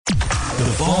The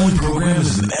following program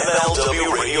is an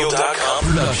MLWRadio.com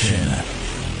production.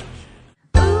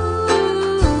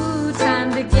 Ooh,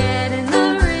 time to get in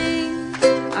the ring.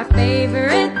 Our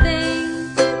favorite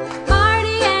thing.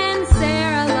 Marty and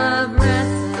Sarah love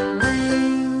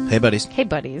wrestling. Hey, buddies. Hey,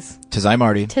 buddies. Tis I,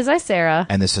 Marty. Tis I, Sarah.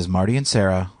 And this is Marty and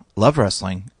Sarah Love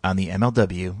Wrestling on the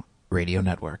MLW Radio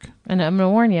Network. And I'm going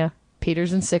to warn you,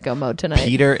 Peter's in sicko mode tonight.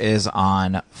 Peter is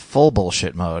on full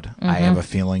bullshit mode. Mm-hmm. I have a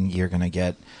feeling you're going to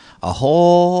get a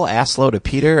whole assload of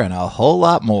Peter and a whole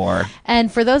lot more.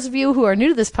 And for those of you who are new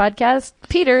to this podcast,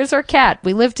 Peter is our cat.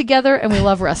 We live together and we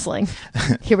love wrestling.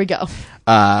 Here we go.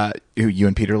 You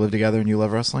and Peter live together and you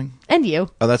love wrestling? And you.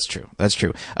 Oh, that's true. That's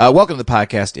true. Welcome to the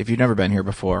podcast. If you've never been here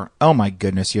before, oh my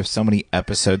goodness, you have so many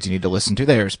episodes you need to listen to.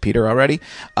 There's Peter already.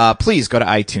 Please go to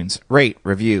iTunes, rate,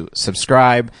 review,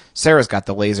 subscribe. Sarah's got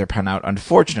the laser pen out.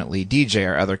 Unfortunately, DJ,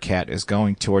 our other cat, is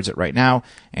going towards it right now,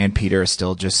 and Peter is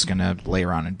still just going to lay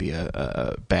around and be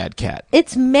a bad cat.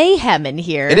 It's mayhem in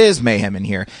here. It is mayhem in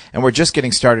here, and we're just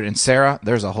getting started. And Sarah,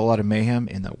 there's a whole lot of mayhem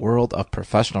in the world of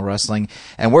professional wrestling,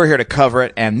 and we're here to cover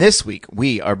it. And this week,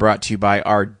 we are brought to you by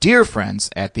our dear friends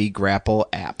at the Grapple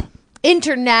app.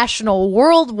 International,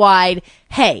 worldwide.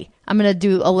 Hey, I'm going to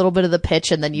do a little bit of the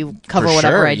pitch, and then you cover For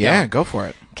whatever sure. I do. Yeah, go for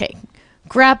it. Okay.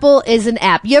 Grapple is an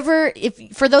app.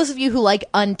 For those of you who like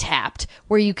Untapped,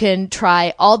 where you can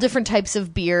try all different types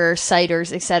of beer,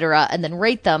 ciders, etc., and then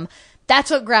rate them, that's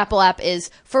what Grapple app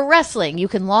is for wrestling. You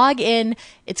can log in.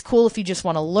 It's cool if you just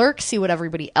want to lurk, see what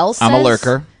everybody else says. I'm a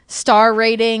lurker. Star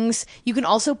ratings. You can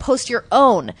also post your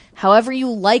own, however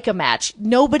you like a match.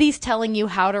 Nobody's telling you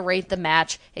how to rate the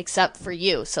match except for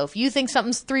you. So if you think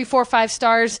something's 3, 4, 5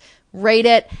 stars, rate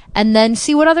it, and then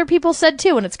see what other people said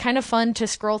too. And it's kind of fun to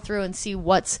scroll through and see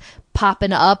what's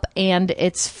popping up, and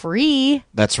it's free.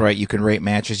 That's right. You can rate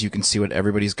matches. You can see what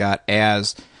everybody's got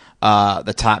as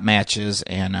the top matches,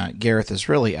 and Gareth has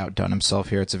really outdone himself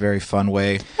here. It's a very fun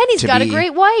way. And he's got a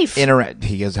great wife.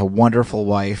 He has a wonderful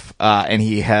wife, and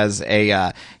he has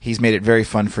he's made it very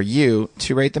fun for you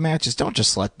to rate the matches. Don't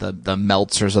just let the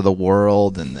Meltzers of the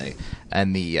world and the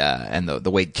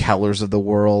Wade Kellers of the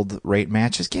world rate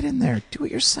matches. Get in there, do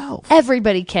it yourself.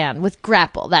 Everybody can with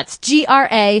Grapple. That's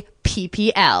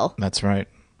GRAPPL. That's right.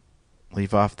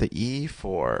 Leave off the E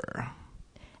for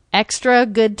extra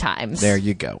good times. There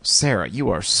you go. Sarah, you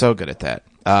are so good at that.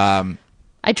 I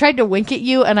tried to wink at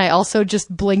you, and I also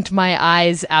just blinked my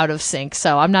eyes out of sync,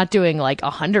 so I'm not doing like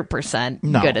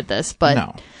 100% good at this,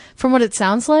 but from what it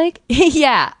sounds like,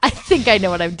 yeah, I think I know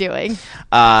what I'm doing.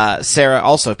 Sarah,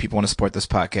 also, if people want to support this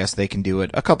podcast, they can do it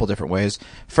a couple different ways.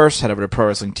 First, head over to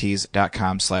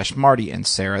ProWrestlingTees.com/Marty and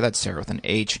Sarah. That's Sarah with an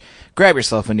H. Grab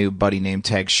yourself a new Buddy Name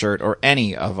Tag shirt or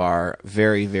any of our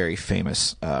very, very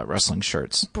famous wrestling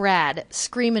shirts. Brad,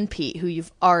 Screamin' Pete, who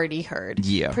you've already heard.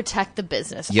 Yeah. Protect the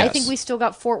business. Yes. I think we still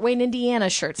got Fort Wayne, Indiana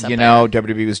shirts up there. You know,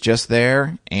 WWE was just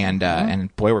there, and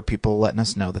boy, were people letting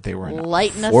us know that they were in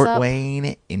Fort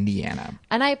Wayne, Indiana.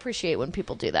 And I appreciate when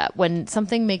people do that. When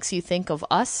something makes you think of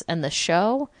us and the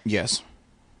show. Yes.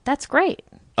 That's great.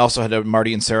 Also, head to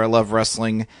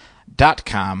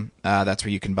MartyandSarahLoveWrestling.com. That's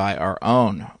where you can buy our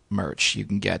own merch. You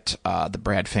can get the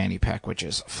Brad Fanny Pack, which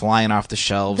is flying off the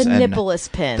shelves. The Nippolaus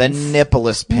pins. The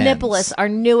Nippolaus pins. Nippolaus, our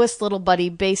newest little buddy,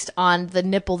 based on the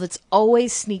nipple that's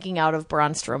always sneaking out of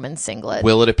Braun Strowman's singlet.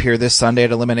 Will it appear this Sunday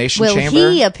at Elimination Chamber?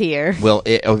 Will he appear? Will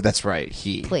it? Oh, that's right.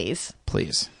 He. Please.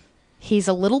 He's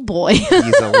a little boy.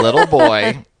 He's a little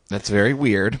boy. That's very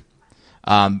weird.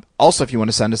 Also, if you want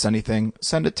to send us anything,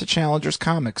 send it to Challengers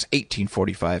Comics,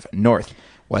 1845 North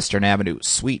Western Avenue,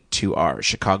 Suite 2R,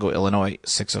 Chicago, Illinois,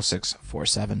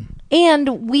 60647.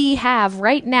 And we have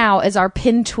right now as our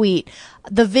pin tweet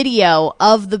the video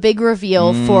of the big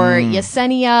reveal for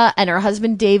Yesenia and her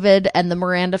husband David and the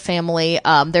Miranda family,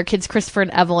 their kids Christopher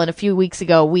and Evelyn. A few weeks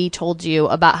ago, we told you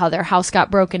about how their house got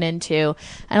broken into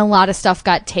and a lot of stuff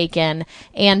got taken.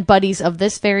 And buddies of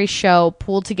this very show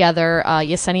pulled together.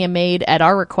 Yesenia made, at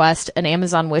our request, an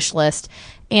Amazon wish list.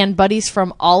 And buddies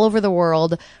from all over the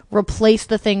world replaced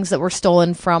the things that were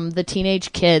stolen from the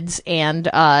teenage kids. And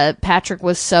Patrick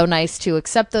was so nice to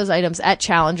accept those items at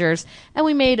Challengers. And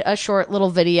we made a short little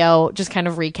video just kind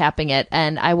of recapping it.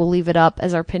 And I will leave it up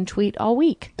as our pin tweet all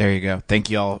week. There you go. Thank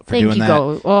you all for doing that.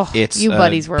 Oh, it's you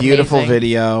buddies were beautiful amazing.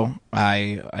 Video.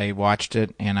 I watched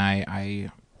it and I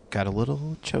got a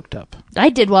little choked up. I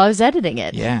did while I was editing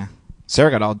it. Yeah. Sarah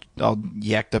got all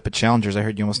yacked up at Challengers. I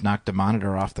heard you almost knocked a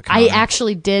monitor off the counter. I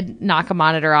actually did knock a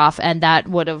monitor off, and that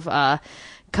would have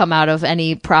come out of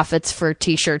any profits for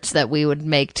T-shirts that we would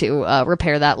make to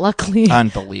repair that. Luckily,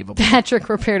 unbelievable. Patrick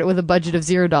repaired it with a budget of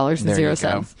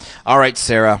 $0.00. All right,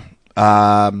 Sarah.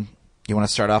 You want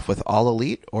to start off with All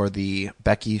Elite or the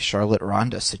Becky Charlotte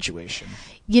Ronda situation?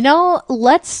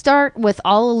 Let's start with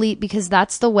All Elite because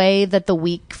that's the way that the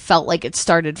week felt like it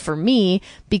started for me,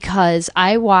 because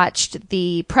I watched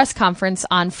the press conference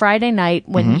on Friday night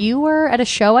when you were at a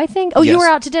show, I think. Oh, Yes. you were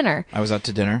out to dinner. I was out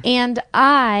to dinner. And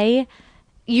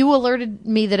you alerted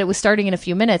me that it was starting in a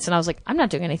few minutes, and I was like, I'm not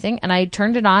doing anything. And I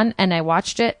turned it on and I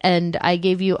watched it, and I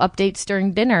gave you updates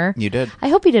during dinner. You did. I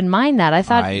hope you didn't mind that. I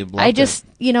thought I loved I just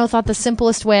thought the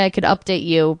simplest way I could update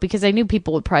you, because I knew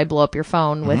people would probably blow up your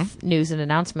phone with news and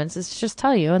announcements, is to just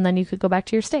tell you, and then you could go back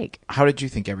to your steak. How did you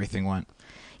think everything went?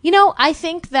 I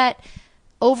think that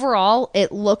overall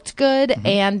it looked good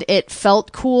and it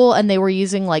felt cool, and they were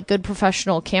using like good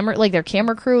professional camera, like their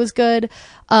camera crew was good.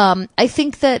 I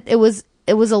think that it was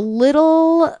a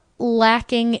little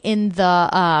lacking in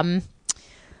the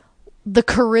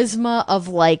charisma of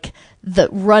like the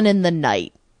run in the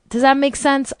night. Does that make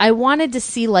sense? I wanted to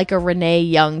see like a Renee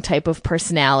Young type of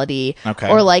personality,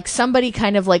 or like somebody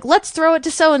kind of like, let's throw it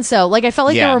to so-and-so. Like I felt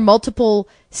like there were multiple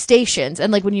stations,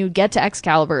 and like when you get to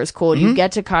Excalibur it was cool, you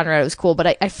get to Conrad it was cool,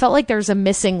 but I felt like there's a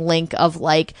missing link of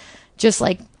like, just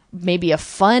like maybe a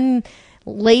fun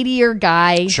lady or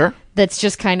guy that's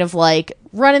just kind of like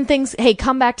running things. Hey,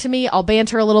 come back to me. I'll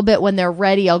banter a little bit when they're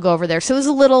ready. I'll go over there. So it was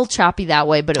a little choppy that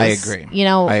way, but it was, I agree.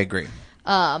 I agree.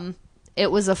 It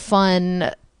was a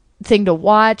fun thing to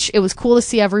watch. It was cool to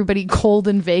see everybody cold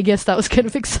in Vegas. That was kind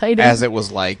of exciting. As it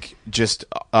was like just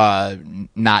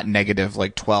not negative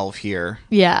like 12 here.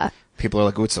 Yeah. People are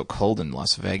like, oh, it's so cold in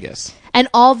Las Vegas. And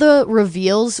all the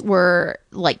reveals were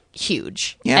like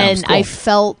huge. Yeah, and it was cool. I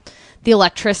felt the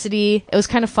electricity. It was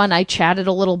kind of fun. I chatted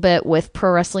a little bit with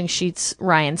Pro Wrestling Sheet's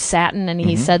Ryan Satin, and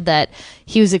he said that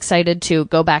he was excited to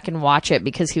go back and watch it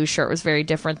because he was sure it was very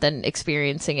different than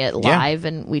experiencing it live.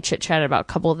 And we chit-chatted about a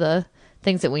couple of the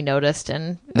things that we noticed.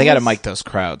 And they got to mic those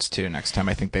crowds too next time.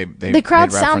 I think they the crowd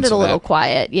made reference sounded to a little that.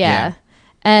 quiet. Yeah.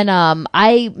 And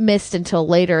I missed until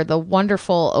later the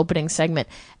wonderful opening segment.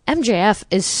 MJF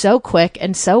is so quick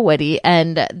and so witty,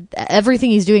 and everything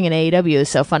he's doing in AEW is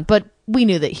so fun. But we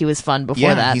knew that he was fun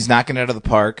before that. He's knocking it out of the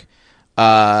park.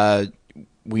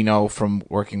 We know from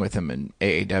working with him in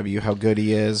AEW how good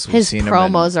he is. We've His seen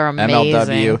promos him in are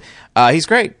amazing. MLW. He's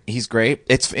great. He's great.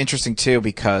 It's interesting too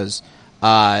because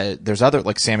there's other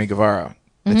like Sammy Guevara.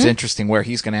 It's interesting where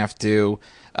he's going to have to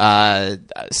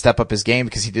step up his game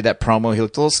because he did that promo. He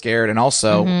looked a little scared, and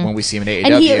also when we see him in AEW,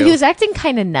 and he was acting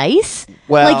kind of nice.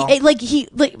 Well,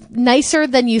 like nicer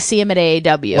than you see him at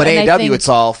AEW. But and AEW, it's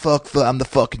all fuck. I'm the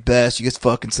fucking best. You guys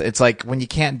fucking. It's like when you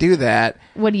can't do that.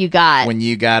 What do you got? When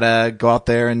you gotta go out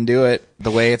there and do it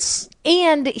the way it's.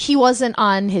 And he wasn't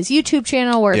on his YouTube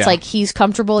channel where it's like he's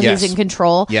comfortable, he's in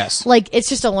control. Yes. Like it's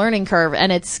just a learning curve,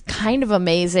 and it's kind of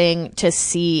amazing to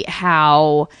see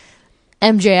how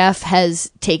MJF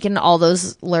has taken all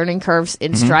those learning curves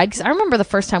in stride. Because I remember the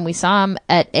first time we saw him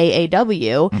at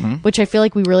AAW, which I feel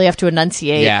like we really have to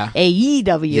enunciate. AEW,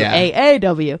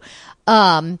 AAW.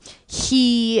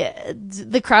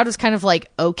 The crowd was kind of like,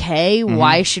 okay,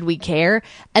 why should we care?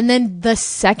 And then the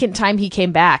second time he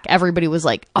came back, everybody was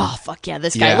like, oh, fuck yeah,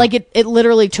 this guy. Yeah. Like it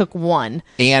literally took one.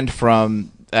 And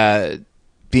from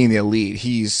being the Elite,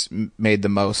 he's made the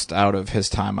most out of his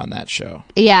time on that show.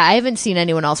 Yeah, I haven't seen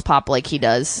anyone else pop like he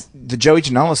does. The Joey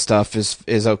Janela stuff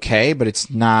is okay, but it's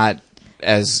not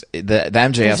as the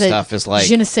MJF stuff is like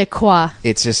je ne sais quoi.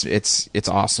 It's just it's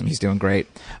awesome. He's doing great.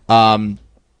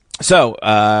 So,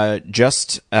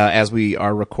 as we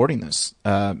are recording this,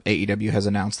 AEW has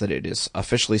announced that it is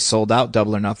officially sold out,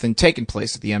 Double or Nothing, taking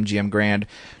place at the MGM Grand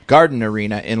Garden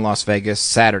Arena in Las Vegas,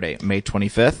 Saturday, May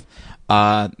 25th.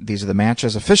 These are the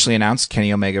matches officially announced: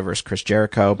 Kenny Omega versus Chris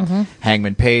Jericho,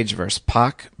 Hangman Page versus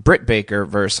Pac, Britt Baker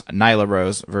versus Nyla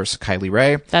Rose versus Kylie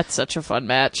Ray. That's such a fun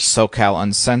match. SoCal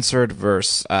Uncensored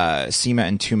versus SEMA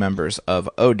and two members of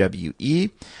OWE.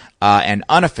 And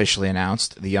unofficially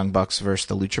announced, the Young Bucks versus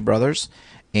the Lucha Brothers.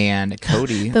 And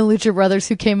Cody. The Lucha Brothers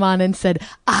who came on and said,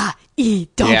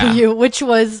 AEW, which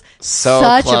was so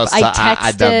such close I to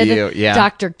texted AEW, yeah.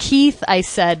 Dr. Keith. I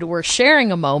said, we're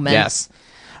sharing a moment. Yes.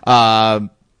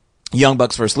 Young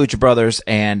Bucks versus Lucha Brothers,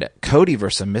 and Cody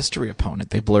versus a mystery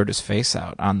opponent. They blurred his face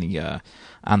out on the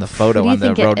photo on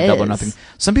the Road to Double or Nothing.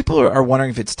 Some people are wondering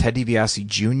if it's Ted DiBiase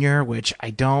Jr., which I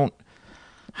don't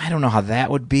know how that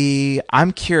would be.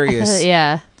 I'm curious.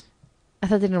 I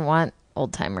thought they didn't want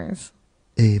old timers.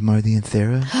 Hey, Marty and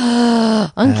Sarah.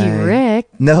 Unky Ric.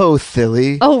 No,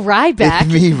 silly. Oh, Ryback.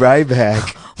 It's me, Ryback.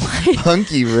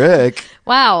 Unky Ric.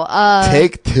 Wow.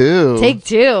 Take two. Take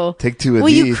two. Take two of well,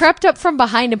 these. you crept up from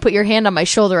behind and put your hand on my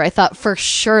shoulder. I thought for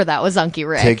sure that was Unky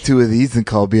Ric. Take two of these and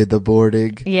call me at the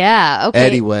boarding. Yeah, okay.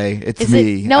 Anyway, it's Is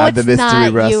me. it- no, I'm the it's mystery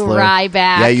not, wrestler. you Ryback.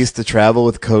 Yeah, I used to travel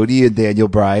with Cody and Daniel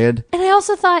Bryan. And I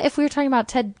also thought if we were talking about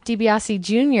Ted DiBiase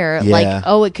Jr.,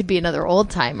 it could be another old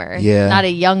timer. Yeah. Not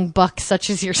a young buck such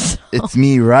as yourself. It's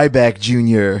me, Ryback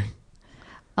Jr.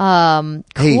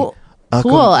 Hey, Cool. how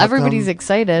Cool. come Everybody's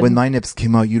excited. When My Nips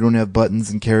came out, you don't have buttons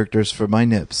and characters for My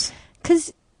Nips.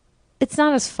 Because it's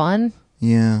not as fun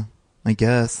Yeah, I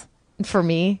guess. for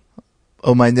me.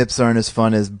 Oh, my nips aren't as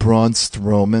fun as Braun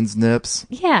Strowman's nips.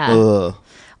 Yeah. Ugh.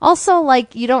 Also,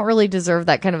 you don't really deserve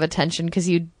that kind of attention because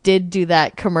you did do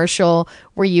that commercial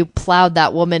where you plowed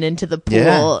that woman into the pool.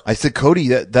 Yeah, I said, Cody,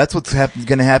 that's what's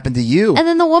going to happen to you. And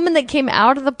then the woman that came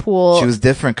out of the pool, She was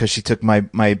different because she took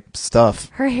my stuff.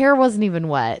 her hair wasn't even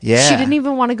wet. Yeah. She didn't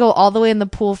even want to go all the way in the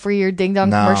pool for your ding dong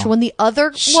No. commercial when the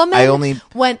other woman I only-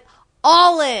 went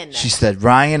all in. She said,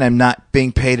 Ryan, I'm not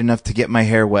being paid enough to get my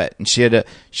hair wet. And she had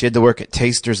to work at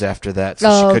Tasters after that, so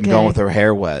she couldn't go okay. with her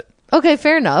hair wet. Okay,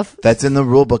 fair enough. That's in the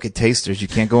rule book at Tasters. You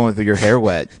can't go with your hair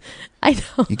wet. I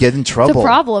know. You get in trouble. It's a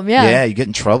problem, yeah. Yeah, you get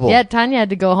in trouble. Yeah, Tanya had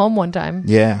to go home one time.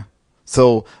 Yeah.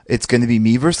 So it's going to be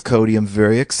me versus Cody. I'm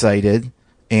very excited.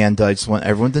 And I just want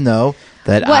everyone to know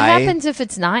that What happens if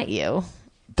it's not you?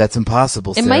 That's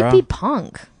impossible, It Sarah. might be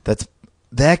Punk.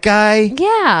 That guy?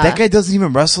 Yeah. That guy doesn't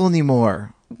even wrestle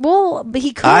anymore. Well, but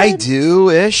he could. I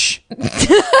do-ish.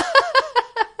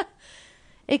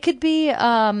 It could be,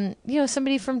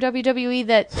 somebody from WWE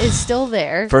that is still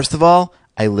there. First of all,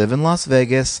 I live in Las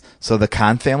Vegas, so the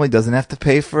Khan family doesn't have to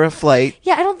pay for a flight.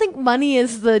 Yeah, I don't think money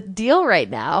is the deal right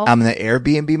now. I'm going to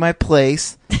Airbnb my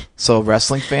place. So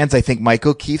wrestling fans, I think Mike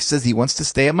O'Keefe says he wants to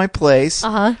stay at my place.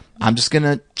 Uh-huh. I'm just going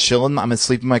to chill. I'm going to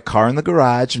sleep in my car in the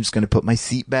garage. I'm just going to put my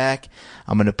seat back.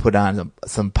 I'm going to put on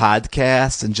some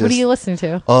podcasts and just... What are you listening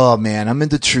to? Oh, man, I'm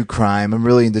into true crime. I'm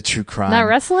really into true crime. Not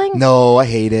wrestling? No, I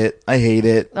hate it.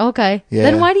 Okay. Yeah.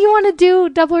 Then why do you want to do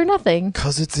Double or Nothing?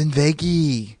 Because it's in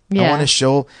Vegas. Yeah. I want to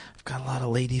show... I've got a lot of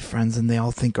lady friends, and they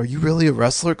all think, are you really a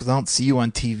wrestler? Because I don't see you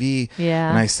on TV. Yeah.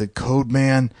 And I said, Code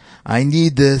Man, I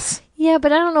need this. Yeah,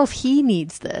 but I don't know if he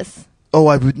needs this. Oh,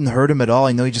 I wouldn't hurt him at all.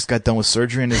 I know he just got done with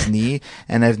surgery on his knee,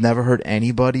 and I've never hurt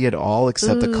anybody at all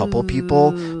except a couple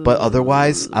people. But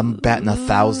otherwise, I'm batting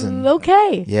 1,000.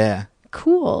 Okay. Yeah.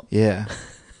 Cool. Yeah.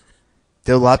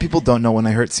 A lot of people don't know when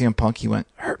I hurt CM Punk, he went,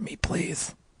 hurt me,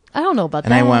 please. I don't know about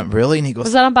And that. I went, really? And he goes,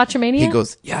 Was that on Botchamania? he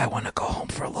goes, yeah, I want to go home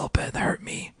for a little bit. Hurt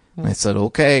me. And I said,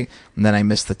 okay. And then I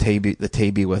missed the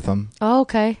tabie with him. Oh,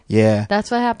 okay. Yeah. That's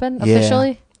what happened Yeah.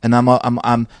 officially? And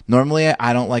I'm normally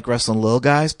I don't like wrestling little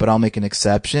guys, but I'll make an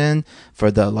exception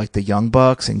for the Young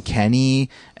Bucks and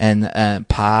Kenny and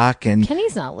Pac and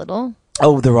Kenny's not little.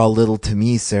 oh, they're all little to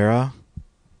me, Sarah.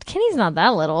 Kenny's not that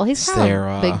little. He's kind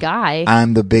Sarah, of a big guy.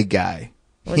 I'm the big guy.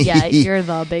 Well, yeah, you're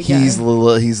the big guy. He's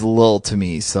little to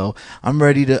me, so I'm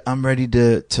ready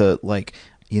to like,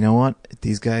 you know what? If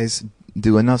these guys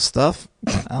do enough stuff,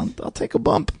 I'll take a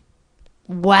bump.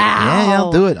 Wow. Yeah,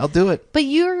 I'll do it. But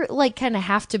you're kind of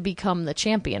have to become the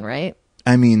champion, right?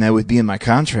 I mean, that would be in my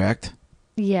contract.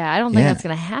 Yeah, I don't think Yeah. that's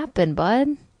going to happen,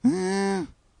 bud.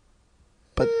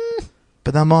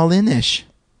 But I'm all in-ish.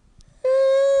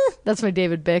 That's my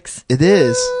David Bix. It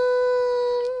is.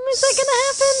 Is that going to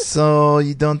happen? So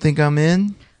you don't think I'm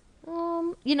in?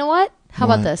 You know what? How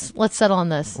What? about this? Let's settle on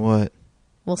this. What?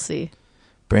 We'll see.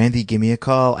 Brandy, give me a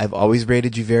call. I've always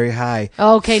rated you very high.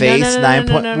 Okay, Face no, 9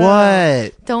 point. no.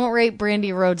 What? Don't rate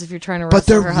Brandy Rhodes if you're trying to But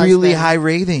wrestle they're her really husband. high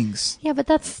ratings. Yeah, but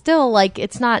that's still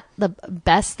it's not the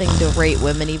best thing to rate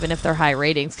women, even if they're high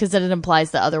ratings, because then it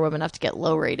implies that other women have to get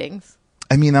low ratings.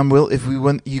 I mean, if we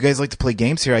want, you guys like to play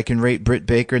games here, I can rate Britt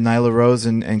Baker, Nyla Rose,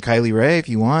 and Kylie Ray if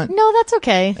you want. No, that's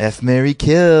okay. F, Marry,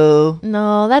 Kill.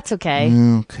 No, that's okay.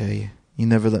 Okay. You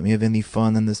never let me have any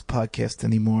fun on this podcast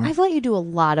anymore. I've let you do a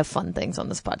lot of fun things on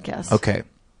this podcast. Okay.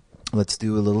 Let's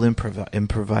do a little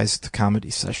improvised comedy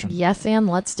session. Yes, and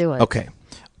let's do it. Okay.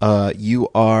 You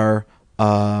are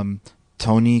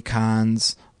Tony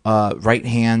Khan's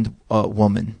right-hand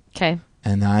woman, Okay.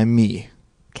 and I'm me.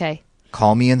 Okay.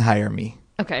 Call me and hire me.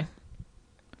 Okay.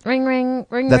 Ring, ring,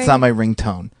 ring, That's ring. not my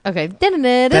ringtone. Okay.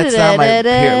 That's not my...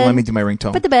 Here, let me do my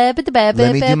ringtone.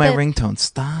 Let me do my ringtone.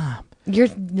 Stop. You're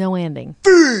no ending.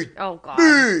 Feed Oh, God.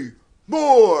 me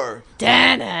more.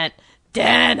 Damn it.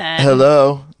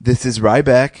 Hello, this is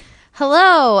Ryback.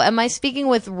 Hello. Am I speaking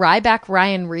with Ryback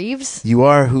Ryan Reeves? You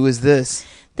are. Who is this?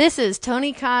 This is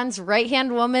Tony Khan's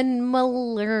right-hand woman,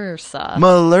 Melissa.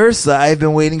 Melissa, I've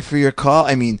been waiting for your call.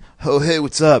 I mean, oh hey,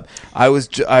 what's up? I was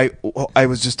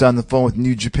just on the phone with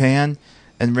New Japan,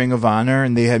 and Ring of Honor,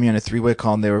 and they had me on a 3-way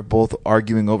call, and they were both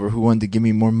arguing over who wanted to give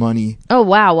me more money. Oh,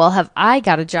 wow. Well, have I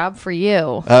got a job for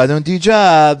you? I don't do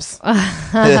jobs. I'm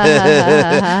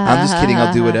just kidding.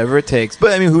 I'll do whatever it takes.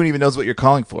 But, I mean, who even knows what you're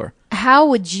calling for? How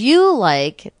would you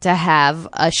like to have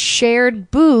a shared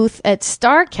booth at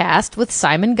StarCast with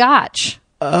Simon Gotch?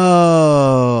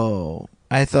 Oh,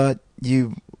 I thought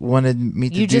you wanted me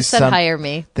to You do just said hire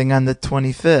me. something on the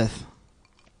 25th.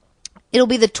 It'll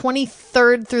be the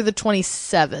 23rd through the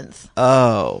 27th.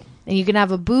 Oh. And you can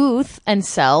have a booth and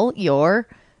sell your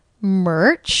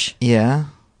merch. Yeah.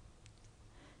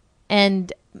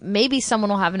 And maybe someone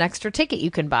will have an extra ticket you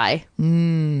can buy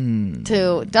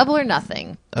to Double or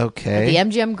Nothing Okay. at the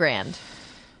MGM Grand.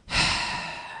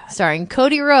 Starring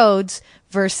Cody Rhodes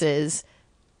versus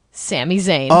Sami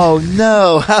Zayn. Oh,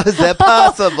 no. How is that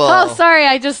possible? Oh, sorry.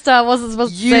 I just wasn't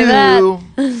supposed to say that.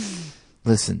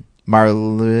 Listen,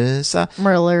 Marissa,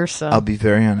 Merlersa. I'll be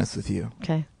very honest with you.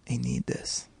 Okay. I need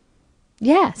this.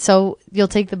 Yeah. So you'll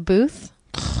take the booth?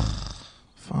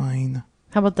 Fine.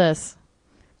 How about this?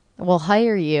 We'll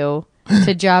hire you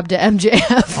to job to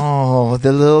MJF. Oh,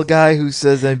 the little guy who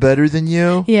says I'm better than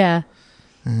you? Yeah.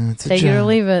 It's a Take it or job.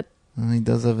 leave it. Oh, he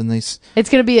does have a nice... It's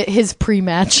going to be his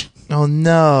pre-match Oh,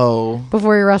 no.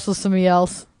 before he wrestles somebody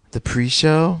else. The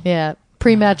pre-show? Yeah.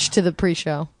 Pre-match to the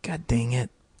pre-show. God dang it.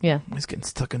 Yeah. I'm just getting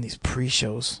stuck on these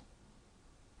pre-shows.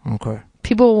 Okay.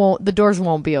 The doors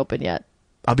won't be open yet.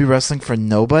 I'll be wrestling for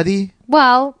nobody?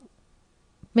 Well,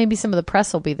 maybe some of the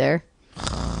press will be there.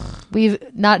 We've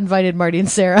not invited Marty and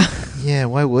Sarah. Yeah,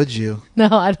 why would you? No,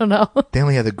 I don't know. They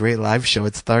only had a great live show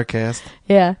at StarCast.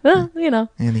 Yeah. Well, you know.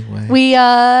 Anyway. We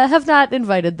have not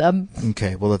invited them.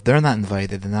 Okay, well, if they're not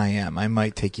invited, then I am. I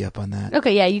might take you up on that.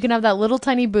 Okay, yeah, you can have that little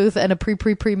tiny booth and a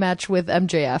pre-match with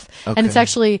MJF. Okay. And it's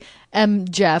actually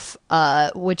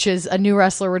MJF, which is a new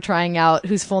wrestler we're trying out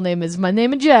whose full name is My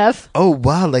Name is Jeff. Oh,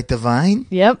 wow, like Divine?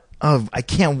 Yep. Oh, I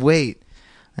can't wait.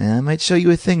 And I might show you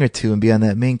a thing or two and be on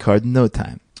that main card in no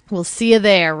time. We'll see you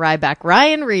there, Ryback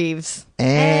Ryan Reeves.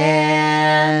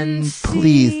 And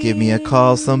please give me a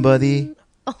call, somebody.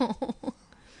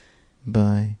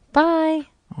 Bye. Bye.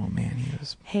 Oh, man,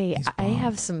 Hey, he's I bomb.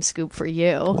 have some scoop for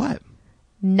you. What?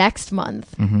 Next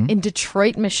month in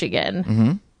Detroit, Michigan,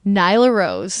 Mm-hmm. Nyla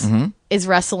Rose is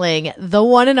wrestling the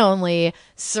one and only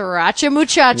Sriracha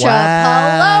Muchacha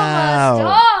Wow.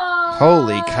 Paloma Star.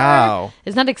 Holy cow.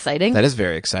 Isn't that exciting? That is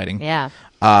very exciting. Yeah.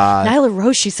 Nyla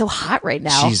Rose, she's so hot right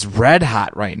now. She's red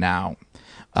hot right now.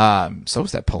 So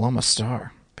is that Paloma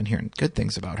Star. Been hearing good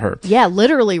things about her. Yeah,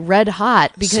 literally red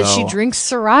hot because So- she drinks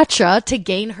sriracha to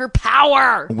gain her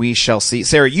power. We shall see.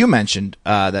 Sarah, you mentioned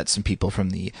that some people from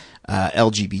the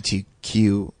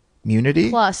LGBTQ community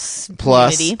Plus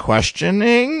community.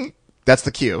 questioning. That's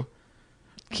the Q.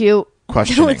 Cute.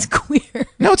 Questioning. No, it's queer.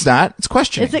 No, it's not. It's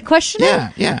questioning. Is it questioning?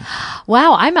 Yeah.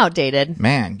 Wow, I'm outdated.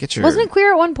 Man, get your... Wasn't it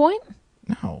queer at one point?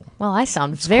 No. Well, I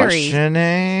sound very...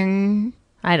 Questioning.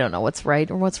 I don't know what's right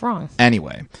or what's wrong.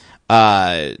 Anyway,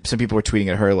 some people were tweeting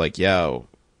at her like, yo,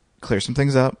 clear some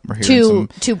things up. We're hearing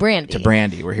To Brandy. To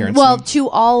Brandy. We're hearing Well, some... to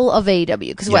all of AEW.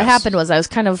 Because what Yes. happened was I was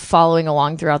kind of following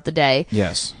along throughout the day.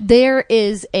 Yes. There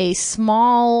is a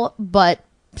small but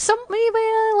some maybe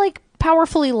like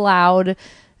powerfully loud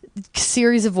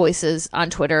series of voices on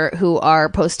Twitter who are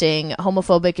posting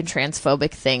homophobic and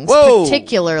transphobic things, Whoa.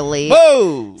 particularly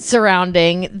Whoa!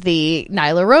 surrounding the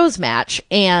Nyla Rose match.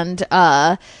 And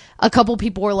a couple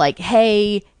people were like,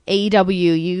 hey,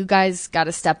 AEW, you guys got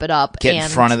to step it up. Get in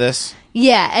front of this.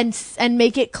 Yeah, and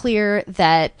make it clear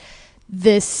that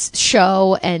this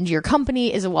show and your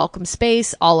company is a welcome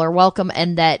space. All are welcome,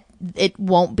 and that it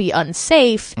won't be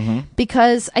unsafe,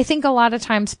 because I think a lot of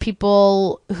times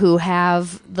people who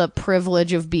have the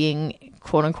privilege of being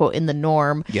quote unquote in the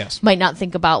norm Yes. might not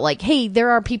think about like, hey, there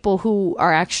are people who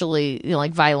are actually, you know,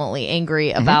 like violently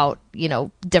angry about, you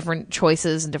know, different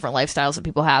choices and different lifestyles that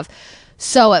people have.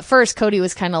 So at first Cody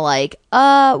was kind of like,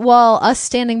 well, us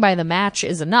standing by the match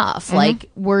is enough.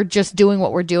 Like, we're just doing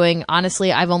what we're doing.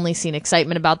 Honestly, I've only seen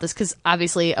excitement about this because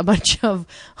obviously a bunch of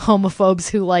homophobes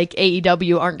who like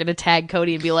AEW aren't going to tag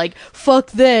Cody and be like, fuck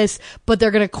this, but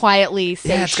they're going to quietly say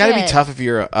Yeah, it's got to be shit. tough if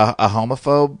you're a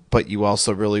homophobe, but you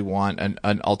also really want an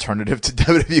alternative to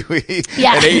WWE.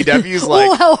 Yeah. And AEW's like,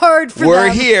 oh, how hard for we're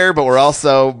them. here, but we're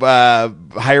also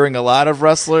hiring a lot of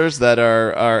wrestlers that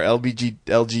are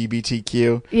LGBTQ.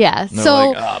 Yeah. And they're So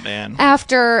like, oh, man.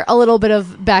 after a little bit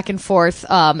of back and forth,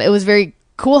 it was very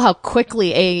cool how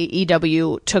quickly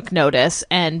AEW took notice,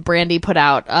 and Brandy put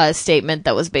out a statement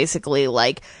that was basically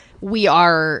like, we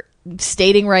are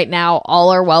stating right now,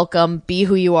 all are welcome, be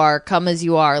who you are, come as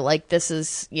you are. Like, this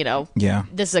is, you know, Yeah.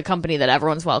 this is a company that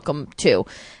everyone's welcome to.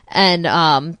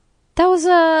 And That was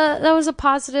a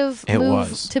positive It move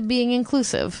was. to being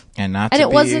inclusive. And not And to it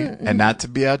be wasn't- and not to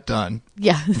be outdone.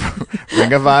 Yeah.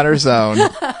 Ring of Honor's own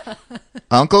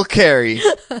Uncle Kerry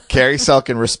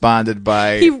Selkin responded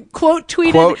by He quote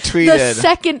tweeted the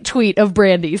second tweet of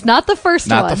Brandy's, not the first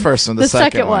one. not the first one, the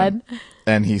second one.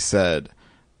 And he said,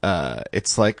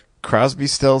 it's like Crosby,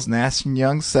 Stills, Nash and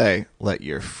Young say, let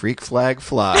your freak flag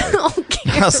fly.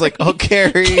 I was like, oh,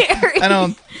 Carrie, I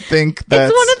don't think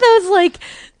that's... It's one of those, like,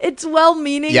 it's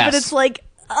well-meaning, Yes. but it's like,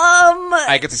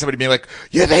 I could see somebody being like,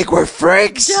 you think we're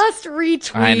freaks? just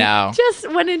retweet. I know.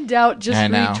 Just when in doubt, just I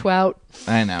know. retweet.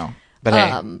 I know. But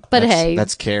hey, but hey.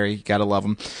 That's Carrie. Gotta love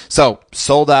him. So,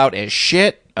 sold out as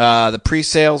shit. The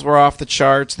pre-sales were off the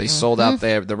charts. They sold out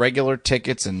the regular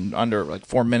tickets in under like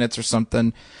 4 minutes or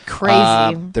something.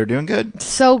 Crazy. They're doing good.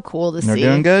 So cool to They're see.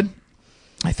 doing good.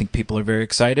 I think people are very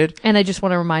excited. And I just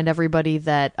want to remind everybody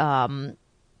that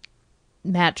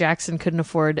Matt Jackson couldn't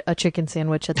afford a chicken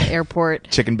sandwich at the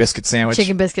airport. Chicken biscuit sandwich.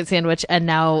 Chicken biscuit sandwich, and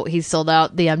now he's sold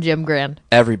out the MGM Grand.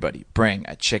 Everybody bring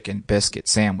a chicken biscuit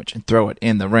sandwich and throw it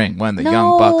in the ring when the No,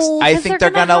 Young Bucks. I 'cause think they're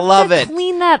gonna gonna have love to it.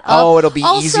 Clean that up. Oh, it'll be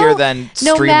Also, easier than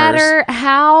no streamers. matter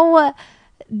how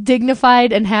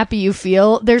dignified and happy you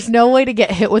feel, there's no way to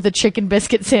get hit with a chicken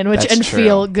biscuit sandwich That's and true.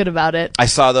 feel good about it. I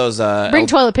saw those. Bring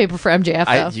toilet paper for MJF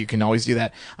though. You can always do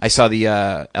that. I saw the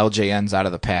LJNs out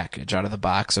of the package, out of the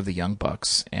box of the Young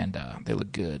Bucks, and they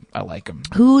look good. I like them.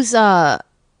 Who's got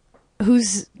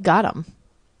them?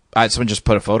 Someone just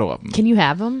put a photo of them. Can you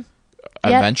have them?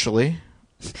 yet? Eventually.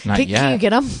 Not Can yet. you get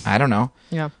them? I don't know.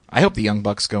 Yeah. I hope the Young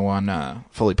Bucks go on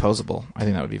fully posable. I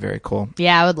think that would be very cool.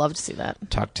 Yeah, I would love to see that.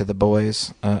 Talk to the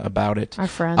boys about it. Our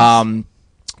friends.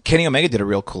 Kenny Omega did a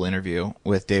real cool interview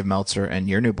with Dave Meltzer and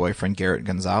your new boyfriend, Garrett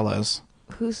Gonzalez.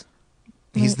 Who's?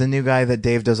 He's the new guy that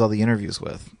Dave does all the interviews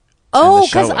with. Oh, the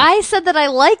show because with. I said that I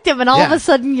liked him, and all of Yeah. a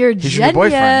sudden you're He's your new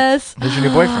boyfriend. genius. He's your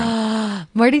new boyfriend.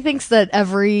 Marty thinks that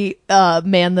every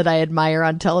man that I admire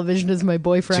on television is my She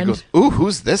boyfriend. goes, ooh,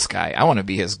 who's this guy? I want to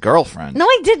be his girlfriend. No,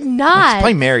 I did not. Let's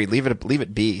play married. Leave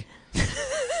it be.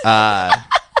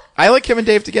 I like him and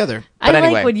Dave together. But I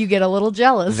anyway, like when you get a little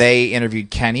jealous. they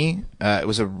interviewed Kenny. It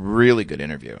was a really good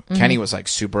interview. Mm-hmm. Kenny was like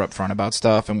super upfront about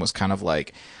stuff and was kind of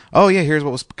like, oh yeah, here's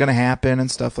what was going to happen and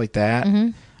stuff like that.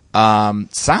 Mm-hmm.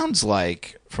 Sounds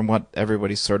like, from what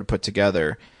everybody sort of put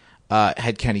together,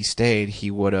 had Kenny stayed,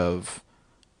 he would have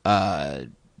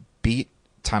beat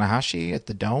Tanahashi at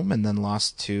the Dome and then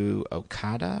lost to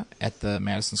Okada at the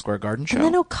Madison Square Garden show. and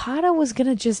then Okada was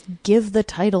gonna just give the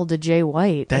title to Jay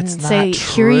White That's and not say,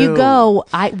 "Here you true. go.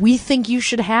 We think you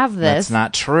should have this." That's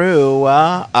not true.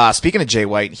 Speaking of Jay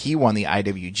White, he won the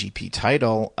IWGP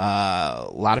title. A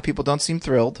lot of people don't seem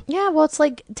thrilled. Yeah, well, it's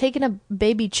like taking a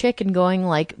baby chick and going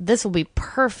like, "This will be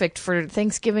perfect for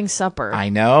Thanksgiving supper." I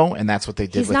know, and that's what they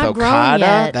did He's with not grown Okada.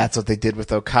 yet. That's what they did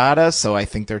with Okada. So I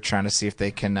think they're trying to see if they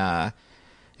can,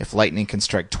 if lightning can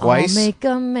strike twice. I'll make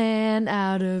a man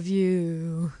out of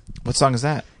you. What song is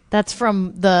that? That's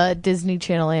from the Disney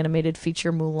Channel animated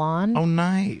feature Mulan. Oh,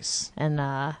 nice. And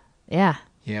yeah,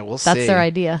 Yeah, we'll see. that's their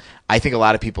idea. I think a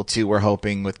lot of people too were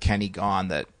hoping with Kenny gone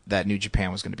that New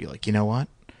Japan was going to be like, you know what?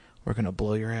 We're going to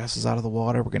blow your asses out of the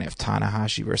water. We're going to have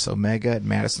Tanahashi versus Omega at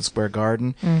Madison Square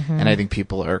Garden. Mm-hmm. And I think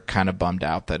people are kind of bummed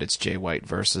out that it's Jay White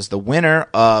versus the winner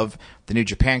of the New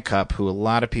Japan Cup, who a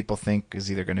lot of people think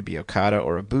is either going to be Okada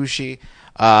or Ibushi.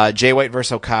 Jay White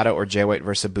versus Okada or Jay White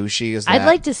versus Ibushi. I'd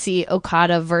like to see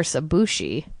Okada versus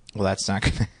Ibushi. Well, that's not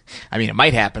going to... I mean, it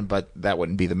might happen, but that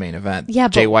wouldn't be the main event. Yeah,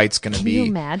 Jay but White's going to be... Can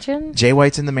you imagine? Jay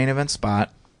White's in the main event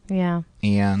spot. Yeah,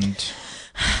 And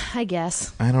I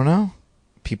guess. I don't know.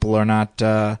 People are not...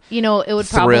 You know, it would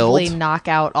thrilled. probably knock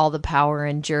out all the power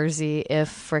in Jersey if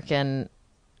frickin'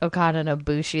 Okada and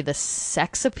Ibushi, the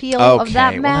sex appeal of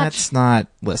that well, match. that's not...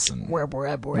 Listen.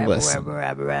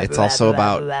 It's also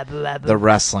about the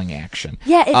wrestling action.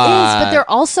 Yeah, it is, but they're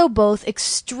also both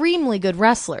extremely good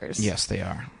wrestlers. Yes, they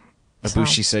are.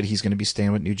 Ibushi said he's going to be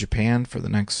staying with New Japan for the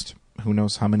next who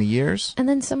knows how many years. And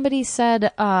then somebody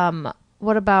said,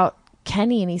 what about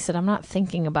Kenny? And he said, I'm not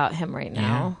thinking about him right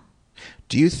now.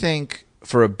 Do you think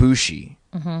for Ibushi,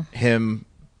 Mm-hmm. him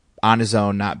on his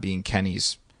own not being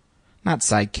Kenny's, not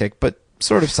sidekick, but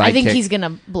sort of sidekick? I think he's going to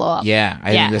blow up. Yeah,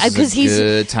 I think this is a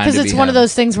good time to Because it's be one of him.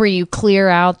 those things where you clear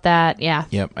out that, yeah.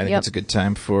 Yep, I think it's a good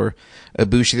time for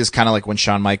Ibushi. This is kind of like when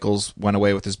Shawn Michaels went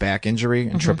away with his back injury,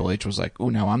 and Triple H was like, "Ooh,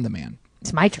 now I'm the man."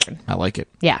 It's my turn. I like it.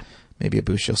 Yeah. Maybe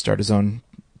Ibushi will start his own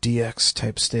DX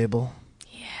type stable.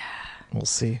 Yeah, we'll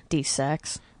see.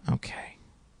 D-sex. Okay.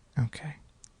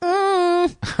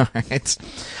 All right.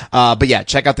 But yeah,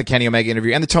 check out the Kenny Omega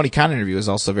interview, and the Tony Khan interview is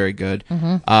also very good.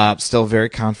 Still very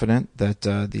confident that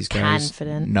these guys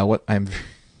Confident. know what I'm.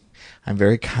 I'm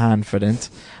very confident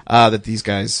that these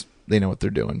guys, they know what they're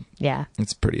doing. Yeah.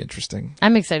 It's pretty interesting.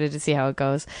 I'm excited to see how it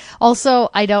goes. Also,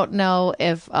 I don't know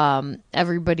if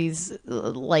everybody's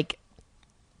like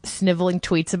sniveling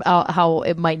tweets about how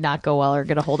it might not go well or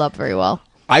going to hold up very well.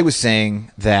 I was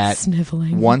saying that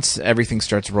Sniveling. once everything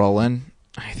starts rolling,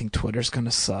 I think Twitter's going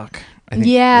to suck. I think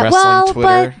Yeah, wrestling well,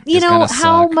 Twitter but you is know, gonna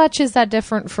how suck. much is that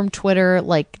different from Twitter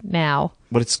like now?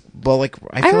 But it's, well, like,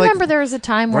 I I feel remember like there was a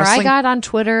time where I wrestling- got on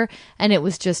Twitter and it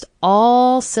was just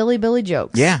all silly Billy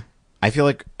jokes. Yeah. I feel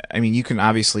like, I mean, you can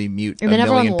obviously mute And a then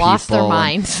everyone million lost their people,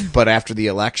 minds. but after the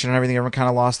election and everything, everyone kind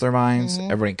of lost their minds.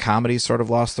 Everyone in comedy sort of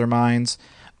lost their minds.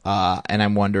 And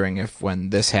I'm wondering if when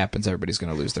this happens, everybody's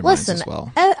going to lose their minds Listen, as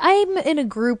well. I'm in a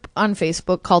group on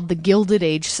Facebook called the Gilded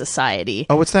Age Society.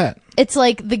 Oh, what's that? It's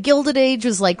like the Gilded Age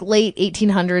was like late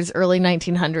 1800s, early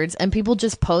 1900s, and people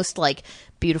just post like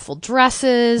beautiful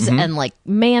dresses and like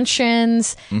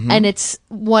mansions. And it's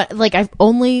what, like, I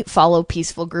only follow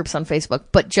peaceful groups on Facebook,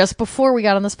 but just before we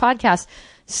got on this podcast,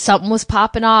 something was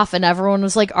popping off and everyone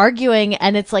was like arguing.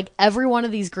 And it's like every one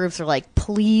of these groups are like,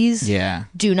 please Yeah.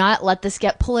 do not let this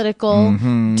get political.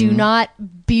 Do not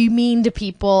be mean to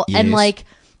people. And Yes. like,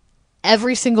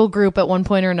 every single group at one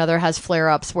point or another has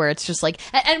flare-ups where it's just like,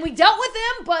 and we dealt with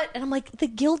them, but, and I'm like, the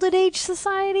Gilded Age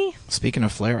Society? Speaking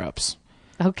of flare-ups,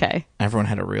 Okay. everyone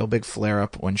had a real big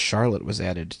flare-up when Charlotte was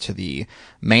added to the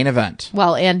main event.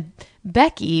 Well, and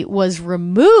Becky was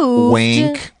removed.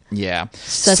 Wink. Yeah.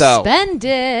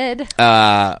 Suspended.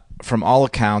 So, from all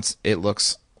accounts, it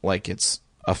looks like it's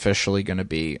officially going to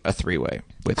be a three-way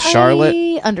with Charlotte,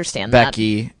 I understand that.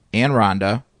 Becky, and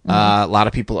Ronda. A lot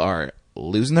of people are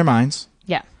losing their minds.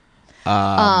 Yeah.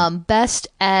 Best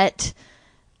at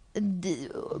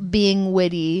being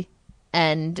witty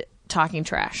and talking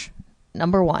trash.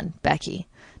 Number 1, Becky.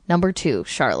 Number 2,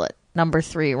 Charlotte. Number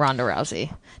 3, Ronda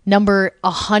Rousey. Number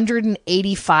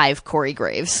 185, Corey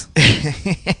Graves.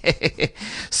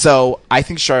 So I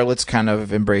think Charlotte's kind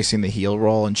of embracing the heel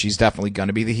role, and she's definitely going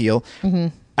to be the heel.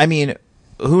 I mean,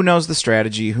 who knows the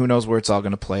strategy? Who knows where it's all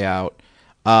going to play out?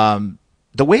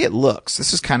 The way it looks,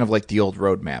 this is kind of like the old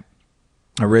roadmap.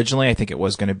 Originally, I think it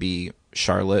was going to be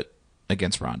Charlotte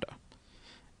against Ronda.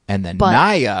 And then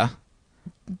Nia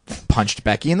punched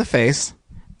Becky in the face.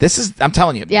 This is, I'm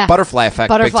telling you, Yeah. butterfly effect.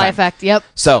 big Butterfly time. effect, yep.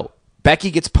 So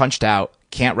Becky gets punched out,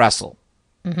 can't wrestle.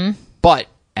 But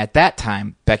at that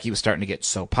time, Becky was starting to get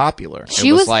so popular. She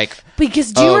it was was like,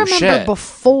 because do you oh, remember shit.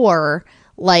 before,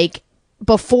 like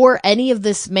before any of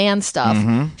this man stuff,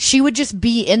 Mm-hmm. she would just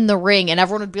be in the ring and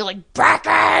everyone would be like,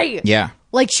 Becky! Yeah.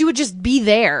 Like she would just be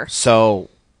there. So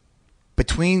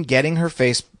between getting her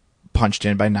face punched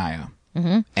in by Nia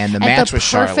and the match At the with perfect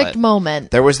Charlotte,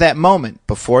 moment. there was that moment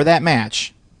before that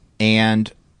match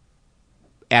and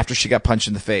after she got punched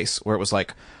in the face where it was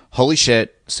like, holy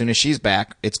shit, as soon as she's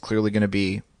back, it's clearly going to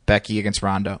be Becky against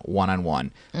Ronda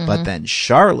one-on-one. But then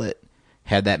Charlotte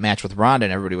had that match with Ronda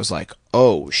and everybody was like,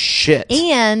 oh shit.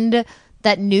 And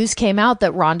that news came out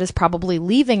that Ronda's probably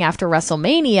leaving after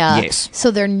WrestleMania. Yes. So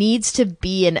there needs to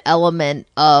be an element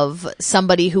of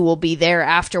somebody who will be there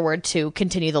afterward to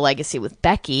continue the legacy with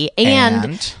Becky.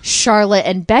 And Charlotte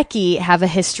and Becky have a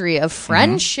history of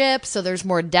friendship, so there's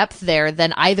more depth there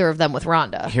than either of them with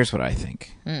Ronda. Here's what I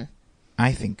think.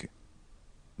 I think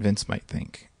Vince might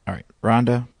think, all right,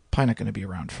 Ronda, probably not going to be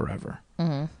around forever.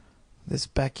 This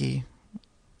Becky,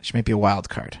 she might be a wild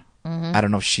card. I don't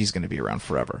know if she's going to be around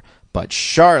forever. But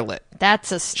Charlotte,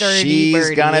 That's a sturdy she's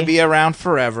birdie. going to be around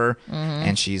forever.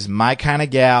 And she's my kind of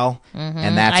gal.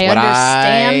 And that's I what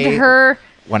understand her.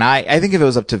 When I think if it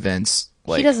was up to Vince,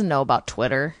 He like doesn't know about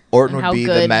Twitter. Orton and would how be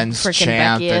good the men's frickin'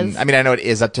 champ. Becky And is. I mean, I know it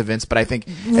is up to Vince, but I think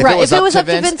if Right, it was, if it up, was to up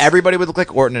to Vince, Vince- everybody would look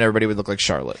like Orton and everybody would look like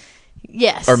Charlotte.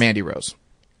 Yes. Or Mandy Rose.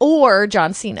 Or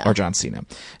John Cena. Or John Cena.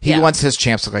 He Yeah. wants his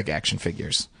champs to look like action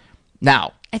figures.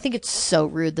 Now, I think it's so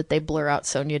rude that they blur out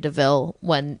Sonya Deville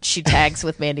when she tags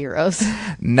with Mandy Rose.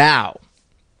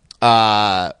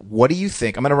 what do you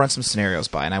think? I'm going to run some scenarios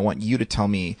by, and I want you to tell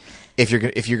me if you're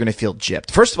going to feel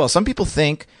gypped. First of all, some people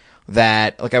think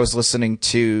that, like I was listening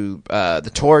to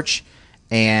The Torch,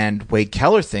 and Wade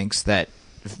Keller thinks that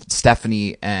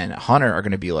Stephanie and Hunter are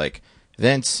going to be like,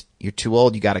 Vince, you're too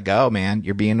old. You got to go, man.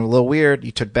 You're being a little weird.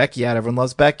 You took Becky out. Everyone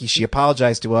loves Becky. She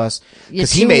apologized to us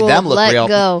because he made them look let real.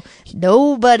 Go.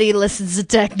 Nobody listens to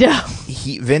techno.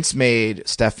 Vince made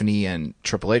Stephanie and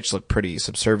Triple H look pretty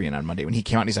subservient on Monday when he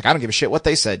came out. And he's like, I don't give a shit what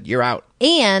they said. You're out.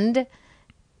 And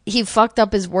he fucked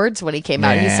up his words when he came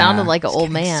out. He Yeah, sounded like an he's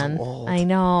old getting man. so old. I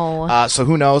know. So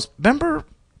who knows? Remember,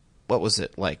 what was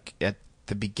it like at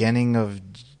the beginning of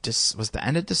was the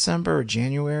end of December or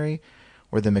January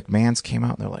where the McMahons came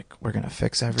out and they're like, we're going to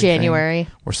fix everything. January.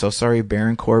 We're so sorry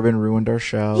Baron Corbin ruined our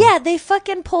show. Yeah, they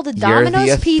fucking pulled a You're the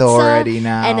Domino's pizza. authority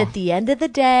now. And at the end of the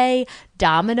day,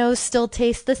 Domino's still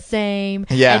tastes the same.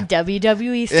 Yeah. And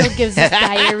WWE still gives us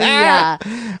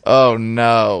diarrhea. Oh,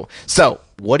 no. So,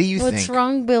 what do you think? What's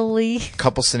wrong, Billy?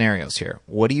 Couple scenarios here.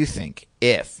 What do you think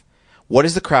what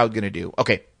is the crowd going to do?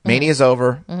 Okay, Mania's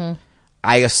over.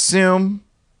 I assume,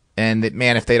 and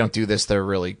man, if they don't do this, they're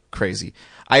really crazy.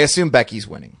 I assume Becky's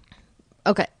winning.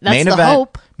 Okay, that's the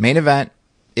hope. Main event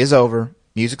is over.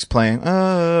 Music's playing.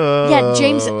 Yeah,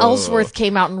 James Ellsworth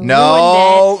came out and ruined it.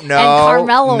 No, And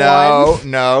Carmella won.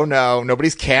 No.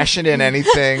 Nobody's cashing in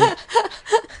anything.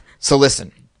 So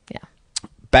listen. Yeah.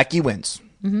 Becky wins.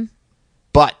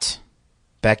 But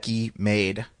Becky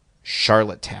made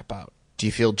Charlotte tap out. Do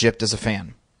you feel gypped as a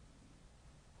fan?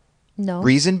 No.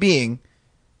 Reason being,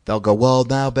 they'll go, well,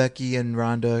 now Becky and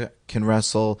Ronda can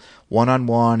wrestle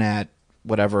one-on-one at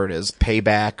whatever it is,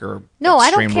 Payback or No,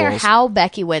 I don't Extreme care Rules. how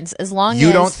Becky wins, as long as...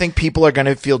 You don't think people are going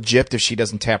to feel gypped if she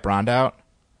doesn't tap Ronda out?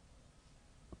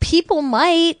 People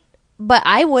might, but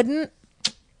I wouldn't.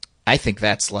 I think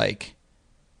that's like...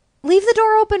 Leave the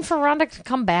door open for Ronda to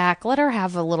come back. Let her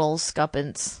have a little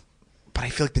scuppence. But I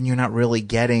feel like then you're not really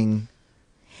getting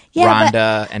Yeah,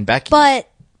 Ronda and Becky.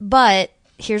 But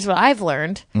here's what I've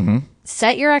learned.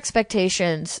 Set your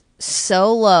expectations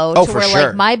so low Oh, to for where sure.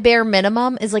 like my bare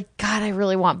minimum is like, God, I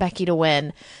really want Becky to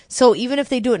win. So even if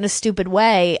they do it in a stupid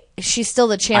way, she's still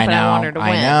the champ and I want her to win.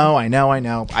 I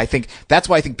know. I think that's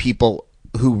why I think people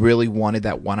who really wanted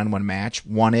that one-on-one match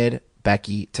wanted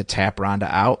Becky to tap Ronda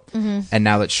out. And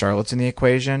now that Charlotte's in the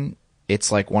equation,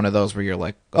 it's like one of those where you're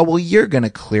like, oh, well, you're going to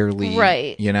clearly,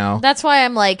 Right. you know? That's why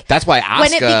I'm like, That's why Asuka,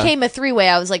 when it became a three-way,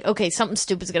 I was like, okay, something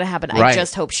stupid's going to happen. I Right.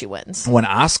 just hope she wins. when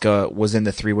Asuka was in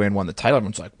the three-way and won the title,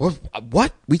 everyone's like,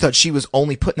 what? We thought she was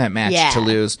only put in that match Yeah. to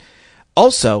lose.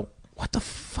 Also, what the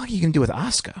fuck are you going to do with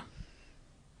Asuka?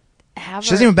 Have She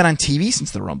her- hasn't even been on TV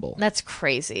since the Rumble. That's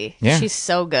crazy. Yeah. She's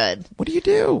so good. What do you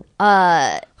do?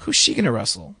 Who's she going to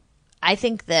wrestle? I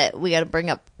think that we got to bring